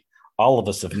many all of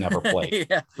us have never played.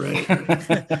 Yeah, right.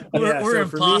 we're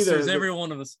imposters, every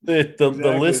one of us. The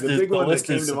big one that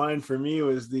came to mind for me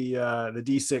was the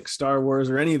D6 Star Wars,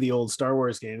 or any of the old Star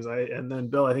Wars games. And then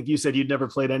Bill, I think you said you'd never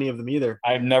played any of them either.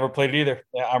 I've never played it either.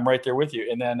 Yeah, I'm right there with you.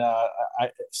 And then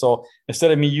so instead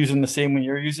of me using the same one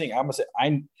you're using, I'm gonna say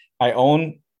I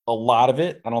own a lot of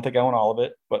it. I don't think I own all of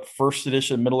it, but first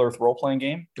edition Middle Earth role-playing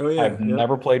game. Oh yeah, I've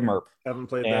never played MERP. Haven't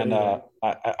played that. And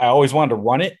I always wanted to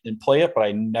run it and play it, but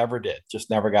I never did. Just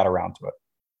never got around to it.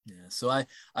 Yeah, so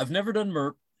I've never done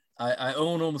MERP. I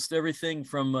own almost everything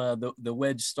from the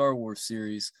Wedge Star Wars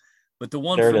series, but the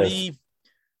one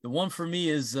for me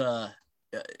is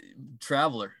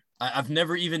Traveler. I've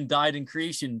never even died in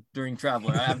creation during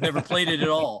Traveler. I've never played it at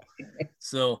all.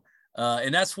 So,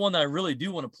 and that's one that I really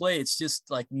do want to play. It's just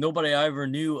like nobody I ever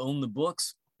knew owned the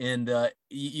books. And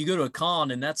you go to a con,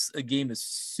 and that's a game that's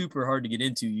super hard to get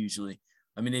into usually.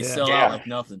 I mean, they sell out like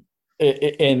nothing.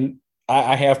 And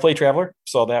I have played Traveler,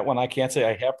 so that one I can't say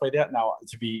I have played that. Now,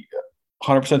 to be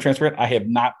 100% transparent, I have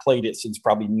not played it since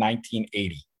probably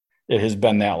 1980. It has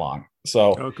been that long.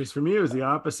 So, because for me, it was the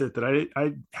opposite, that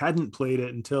I hadn't played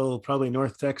it until probably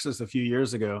North Texas a few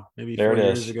years ago, maybe 4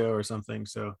 years ago or something.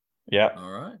 So, yeah.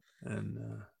 All right. And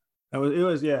it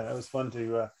was fun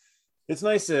to, it's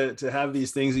nice to have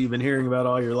these things that you've been hearing about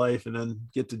all your life and then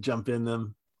get to jump in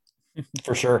them.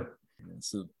 For sure.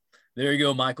 So there you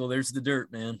go, Michael. There's the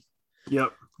dirt, man.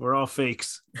 Yep. We're all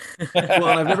fakes. Well,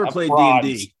 I've never played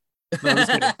D&D. No, I'm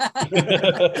just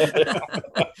kidding.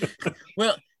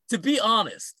 Well, to be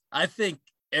honest, I think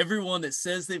everyone that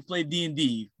says they've played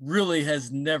D&D really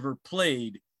has never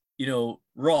played,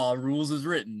 raw rules as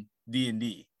written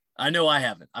D&D. I know I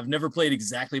haven't. I've never played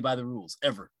exactly by the rules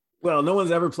ever. Well, no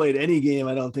one's ever played any game,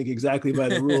 I don't think, exactly by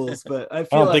the rules, but I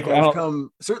feel like I've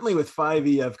come, certainly with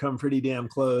 5e, I've come pretty damn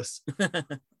close. With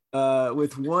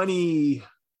 1e,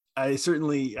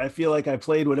 I feel like I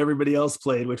played what everybody else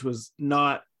played, which was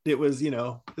not, it was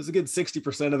a good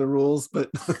 60% of the rules, but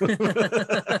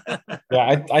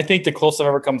yeah, I think the closest I've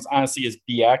ever come, honestly, is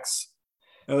BX.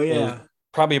 Oh yeah.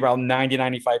 Probably about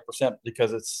 90-95%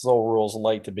 because it's so rules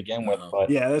light to begin with. But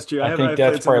yeah, that's true. I think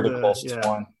that's probably the closest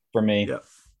one for me.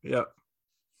 Yep.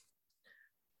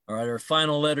 All right, our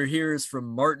final letter here is from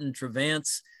Martin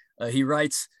Trevance. He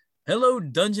writes, "Hello,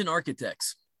 Dungeon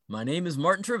Architects. My name is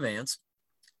Martin Trevance.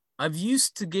 I've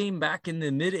used to game back in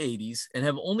the mid-'80s and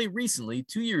have only recently,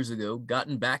 2 years ago,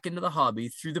 gotten back into the hobby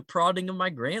through the prodding of my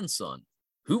grandson.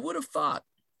 Who would have thought?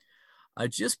 I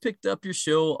just picked up your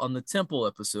show on the Temple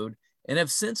episode and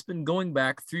have since been going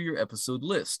back through your episode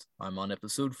list. I'm on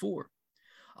episode 4.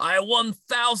 I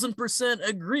 1000%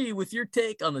 agree with your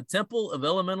take on the Temple of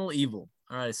Elemental Evil."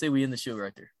 All right, I say we end the show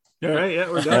right there. All right, yeah,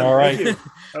 we're done. All right. Thank you.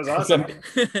 That was awesome.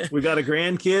 We got a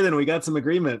grandkid and we got some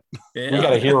agreement. Yeah. We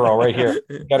got a hero right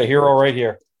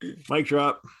here. Mic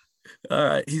drop. All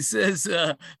right. He says,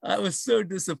 I was so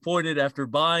disappointed after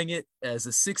buying it as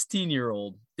a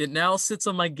 16-year-old. It now sits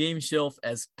on my game shelf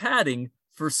as padding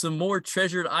for some more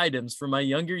treasured items from my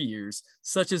younger years,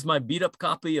 such as my beat-up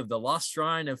copy of The Lost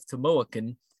Shrine of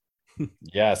Tomoakan.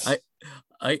 Yes.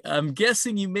 I'm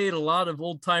guessing you made a lot of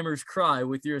old-timers cry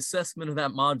with your assessment of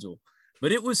that module,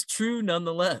 but it was true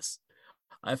nonetheless.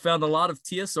 I found a lot of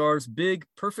TSR's big,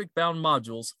 perfect bound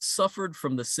modules suffered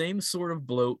from the same sort of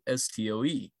bloat as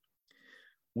TOE.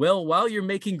 Well, while you're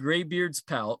making Graybeard's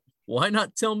pout, why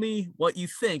not tell me what you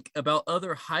think about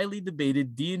other highly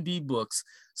debated D&D books,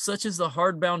 such as the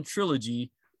hardbound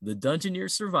trilogy, the Dungeoneer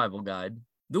Survival Guide,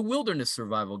 the Wilderness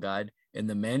Survival Guide, and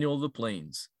the Manual of the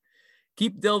Plains?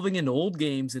 Keep delving into old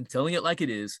games and telling it like it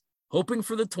is. Hoping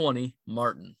for the 20,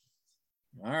 Martin.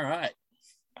 All right.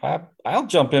 I'll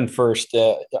jump in first.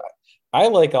 I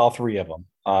like all three of them.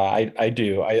 I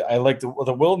do. I like the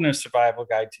Wilderness Survival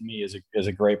Guide. To me is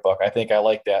a great book. I think I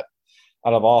like that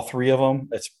out of all three of them.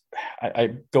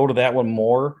 I go to that one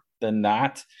more than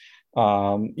not.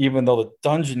 Even though the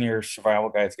Dungeoneer Survival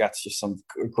Guide's got just some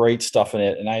great stuff in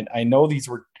it, and I know these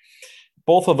were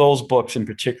both of those books in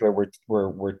particular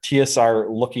were TSR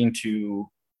looking to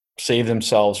save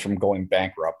themselves from going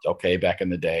bankrupt. Okay, back in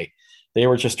the day, they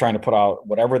were just trying to put out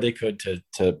whatever they could to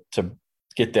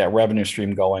get that revenue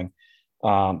stream going.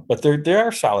 But there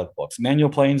are solid books.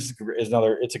 Manual Plains is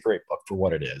another. It's a great book for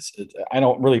what it is. I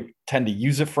don't really tend to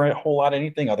use it for a whole lot of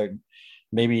anything other than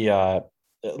maybe a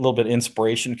little bit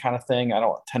inspiration kind of thing. I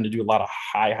don't tend to do a lot of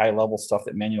high level stuff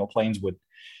that Manual Plains would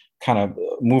kind of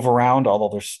move around.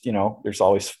 Although there's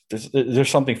always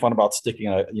something fun about sticking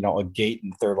a gate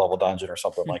in third level dungeon or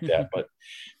something like that. But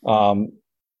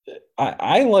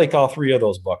I like all three of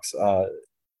those books.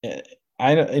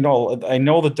 I know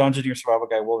the Dungeoneer Survival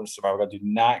Guide, Wilderness Survival Guide do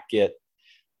not get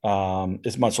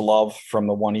as much love from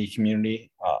the 1E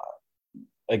community.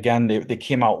 Again, they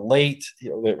came out late.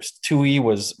 There was 2E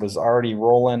was already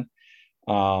rolling,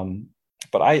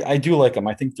 but I do like them.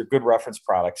 I think they're good reference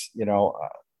products,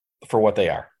 for what they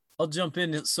are. I'll jump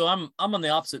in. So I'm on the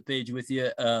opposite page with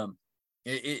you.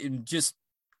 Just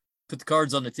put the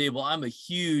cards on the table. I'm a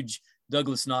huge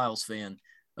Douglas Niles fan.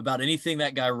 About anything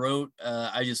that guy wrote,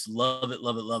 I just love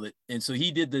it. And so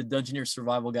he did the Dungeoneer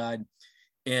Survival Guide,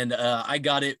 and I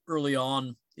got it early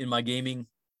on in my gaming.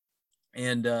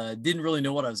 and didn't really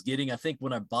know what I was getting. I think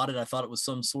when I bought it, I thought it was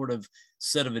some sort of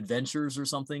set of adventures or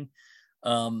something.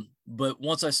 But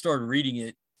once I started reading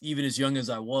it, even as young as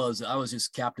I was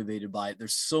just captivated by it.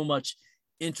 There's so much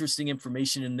interesting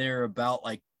information in there about,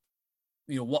 like,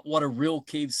 you know, what a real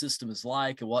cave system is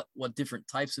like, and what different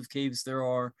types of caves there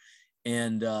are.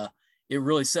 And it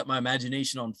really set my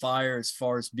imagination on fire as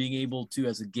far as being able to,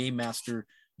 as a game master,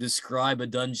 describe a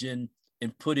dungeon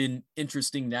and put in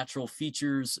interesting natural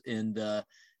features and,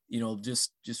 you know,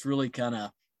 just really kind of,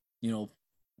 you know,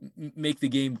 make the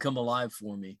game come alive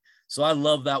for me. So I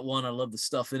love that one. I love the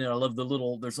stuff in it. I love the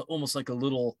little, there's almost like a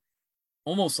little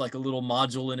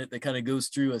module in it that kind of goes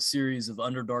through a series of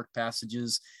Underdark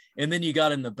passages. And then you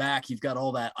got in the back, you've got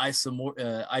all that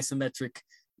isometric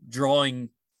drawing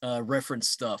reference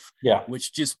stuff,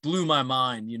 which just blew my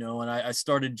mind, you know, and I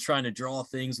started trying to draw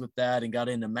things with that and got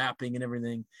into mapping and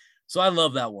everything. So I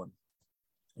love that one.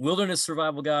 Wilderness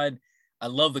Survival Guide. I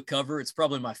love the cover. It's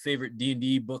probably my favorite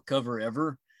D&D book cover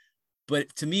ever.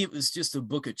 But to me, it was just a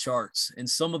book of charts, and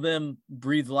some of them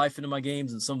breathed life into my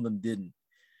games and some of them didn't.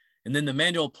 And then the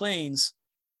Manual of Planes,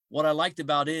 what I liked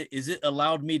about it is it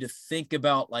allowed me to think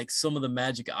about, like, some of the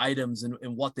magic items and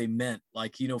what they meant.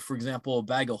 Like, you know, for example, a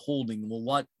bag of holding. Well,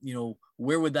 what, you know,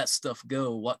 where would that stuff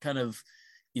go? What kind of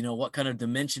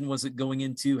dimension was it going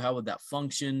into? How would that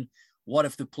function? What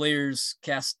if the players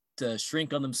cast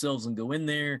shrink on themselves and go in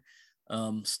there?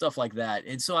 Stuff like that.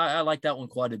 And so I like that one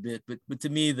quite a bit. But to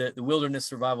me, the Wilderness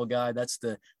Survival Guide, that's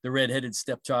the redheaded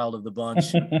stepchild of the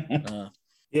bunch.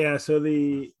 Yeah. So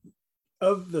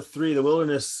of the three, the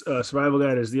Wilderness Survival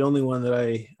Guide is the only one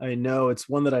that I know. It's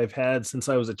one that I've had since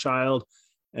I was a child,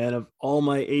 and of all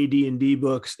my AD&D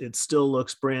books, it still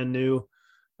looks brand new.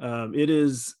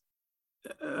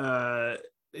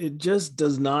 It just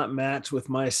does not match with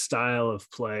my style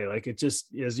of play. Like, it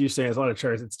just, as you say, it's a lot of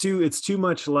charts. It's too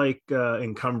much like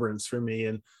Encumbrance for me.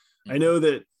 And I know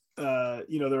that,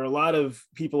 you know, there are a lot of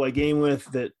people I game with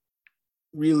that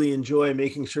really enjoy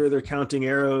making sure they're counting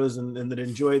arrows and that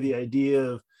enjoy the idea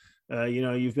of, you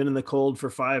know, you've been in the cold for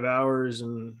 5 hours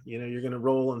and, you know, you're going to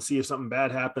roll and see if something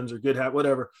bad happens or good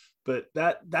whatever. But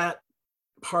that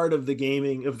part of the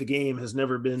game has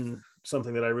never been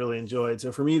something that I really enjoyed.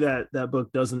 So for me, that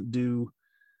book doesn't do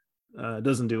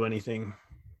anything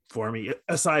for me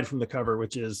aside from the cover,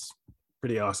 which is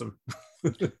pretty awesome.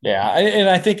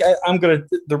 I think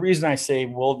the reason I say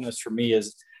Wilderness for me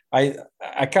is I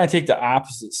kind of take the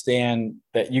opposite stand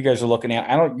that you guys are looking at.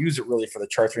 I don't use it really for the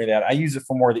charts or any of that. I use it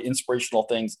for more of the inspirational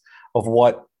things of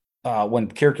what, when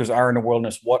characters are in the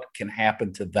wilderness, what can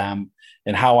happen to them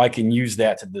and how I can use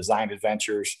that to design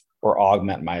adventures or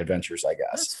augment my adventures, I guess.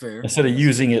 That's fair. Instead of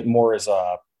using it more as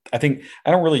I think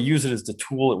I don't really use it as the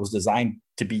tool it was designed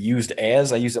to be used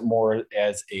as. I use it more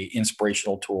as a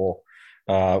inspirational tool.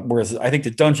 Whereas I think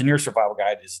the Dungeoneer Survival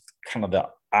Guide is kind of the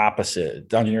opposite.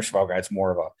 Dungeoneer Survival Guide is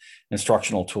more of an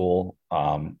instructional tool,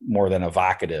 more than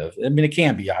evocative. I mean, it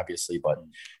can be, obviously, but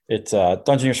it's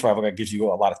Dungeoneer Survival Guide gives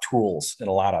you a lot of tools and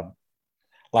a lot of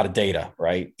data,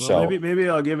 right? Well, so maybe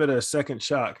I'll give it a second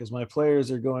shot, because my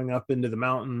players are going up into the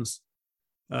mountains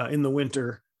in the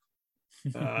winter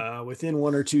within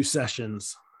 1 or 2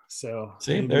 sessions. So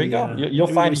see, maybe, there you go. You'll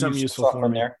find something useful for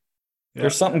me there. Yeah.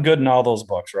 There's something good in all those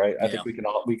books, right? I think we can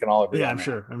all agree. Yeah,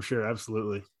 on I'm sure,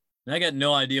 absolutely. And I got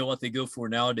no idea what they go for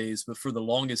nowadays, but for the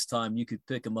longest time, you could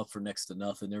pick them up for next to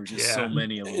nothing. There were just so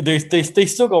many of them. They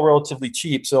still go relatively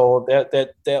cheap, so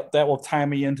that will tie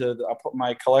me into. I'll put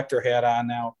my collector hat on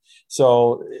now.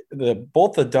 So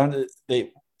TSR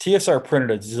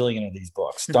printed a zillion of these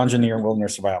books, Dungeoneer and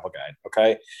Wilderness Survival Guide.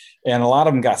 Okay, and a lot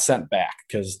of them got sent back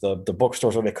because the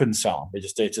bookstores where they couldn't sell them. They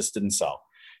just didn't sell.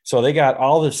 So they got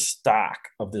all this stock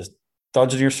of this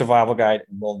Dungeoneer Survival Guide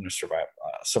and Wilderness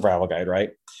Survival Guide, right?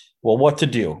 Well, what to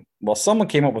do? Well, someone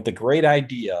came up with a great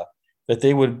idea that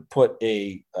they would put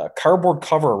a cardboard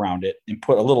cover around it and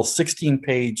put a little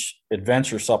 16-page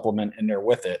adventure supplement in there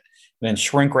with it, and then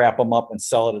shrink wrap them up and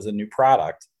sell it as a new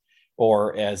product,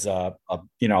 or as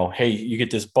hey, you get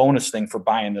this bonus thing for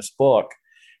buying this book.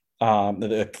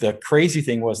 The crazy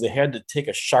thing was they had to take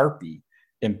a Sharpie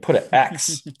and put an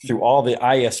X through all the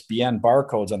ISBN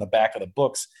barcodes on the back of the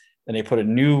books, and they put a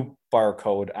new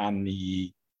barcode on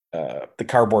the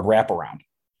cardboard wraparound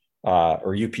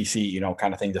or UPC,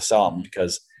 kind of thing to sell them,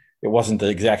 because it wasn't the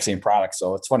exact same product.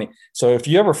 So it's funny. So if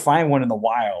you ever find one in the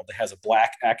wild that has a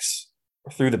black X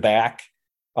through the back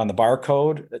on the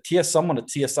barcode, someone at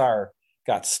TSR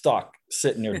got stuck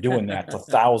sitting there doing that to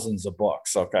thousands of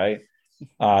books. Okay.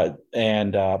 But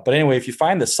anyway, if you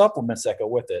find the supplements that go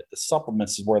with it, the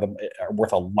supplements are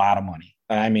worth a lot of money.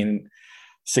 I mean,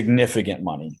 significant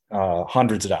money,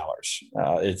 hundreds of dollars.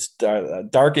 It's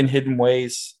Dark and Hidden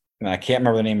Ways, and I can't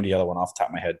remember the name of the other one off the top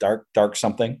of my head. Dark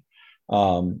something.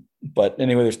 But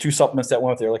anyway, there's 2 supplements that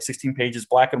went with there, like 16 pages,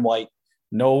 black and white,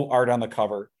 no art on the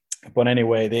cover. But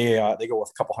anyway, they go with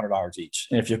a couple $100 each.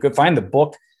 And if you could find the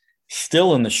book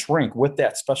still in the shrink with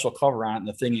that special cover on it and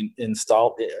the thing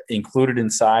included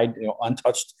inside,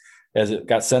 untouched as it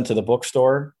got sent to the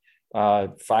bookstore,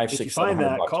 $500, $600, find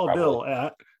that, $700 call probably. Bill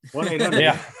at 1-800.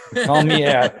 Yeah, call me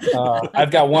at.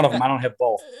 I've got one of them. I don't have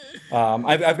both.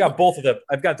 I've got both of them.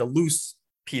 I've got the loose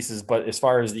pieces, but as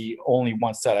far as the only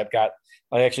one set, I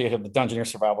actually have the Dungeoneer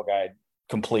Survival Guide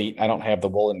complete. I don't have the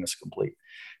Wilderness complete.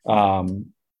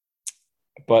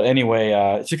 But anyway,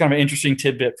 it's just kind of an interesting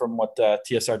tidbit from what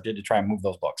TSR did to try and move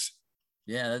those books.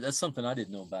 Yeah, that's something I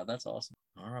didn't know about. That's awesome.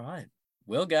 All right.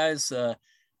 Well, guys, I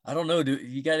don't know. Do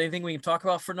you got anything we can talk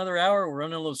about for another hour? We're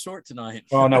running a little short tonight.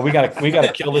 Oh no, we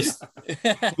gotta kill this.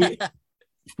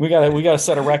 We gotta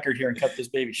set a record here and cut this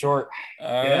baby short.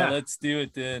 All right, let's do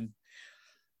it then.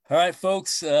 All right,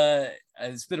 folks.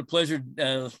 It's been a pleasure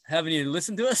having you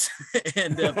listen to us,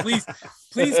 and please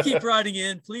keep writing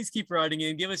in. Please keep writing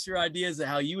in. Give us your ideas of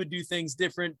how you would do things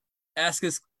different. Ask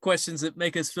us questions that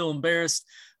make us feel embarrassed.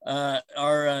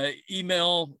 Our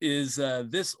email is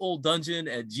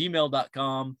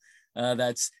thisolddungeon@gmail.com.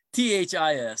 That's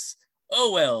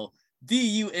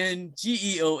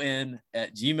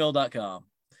THISOLDUNGEON@gmail.com.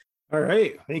 All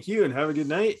right. Thank you, and have a good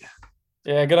night.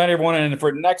 Yeah, good night, everyone. And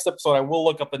for next episode, I will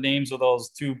look up the names of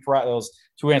those two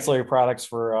ancillary products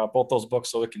for both those books,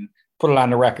 so we can put it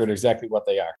on the record exactly what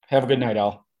they are. Have a good night,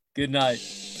 Al. Good night.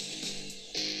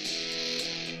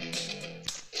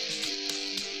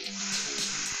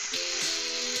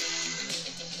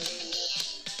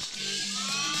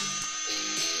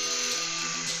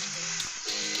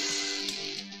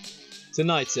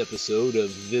 Tonight's episode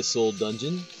of This Old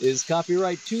Dungeon is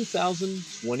copyright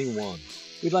 2021.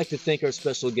 We'd like to thank our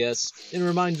special guests and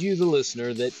remind you, the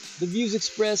listener, that the views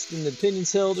expressed and the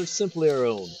opinions held are simply our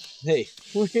own. Hey,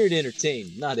 we're here to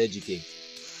entertain, not educate.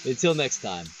 Until next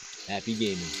time, happy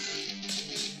gaming.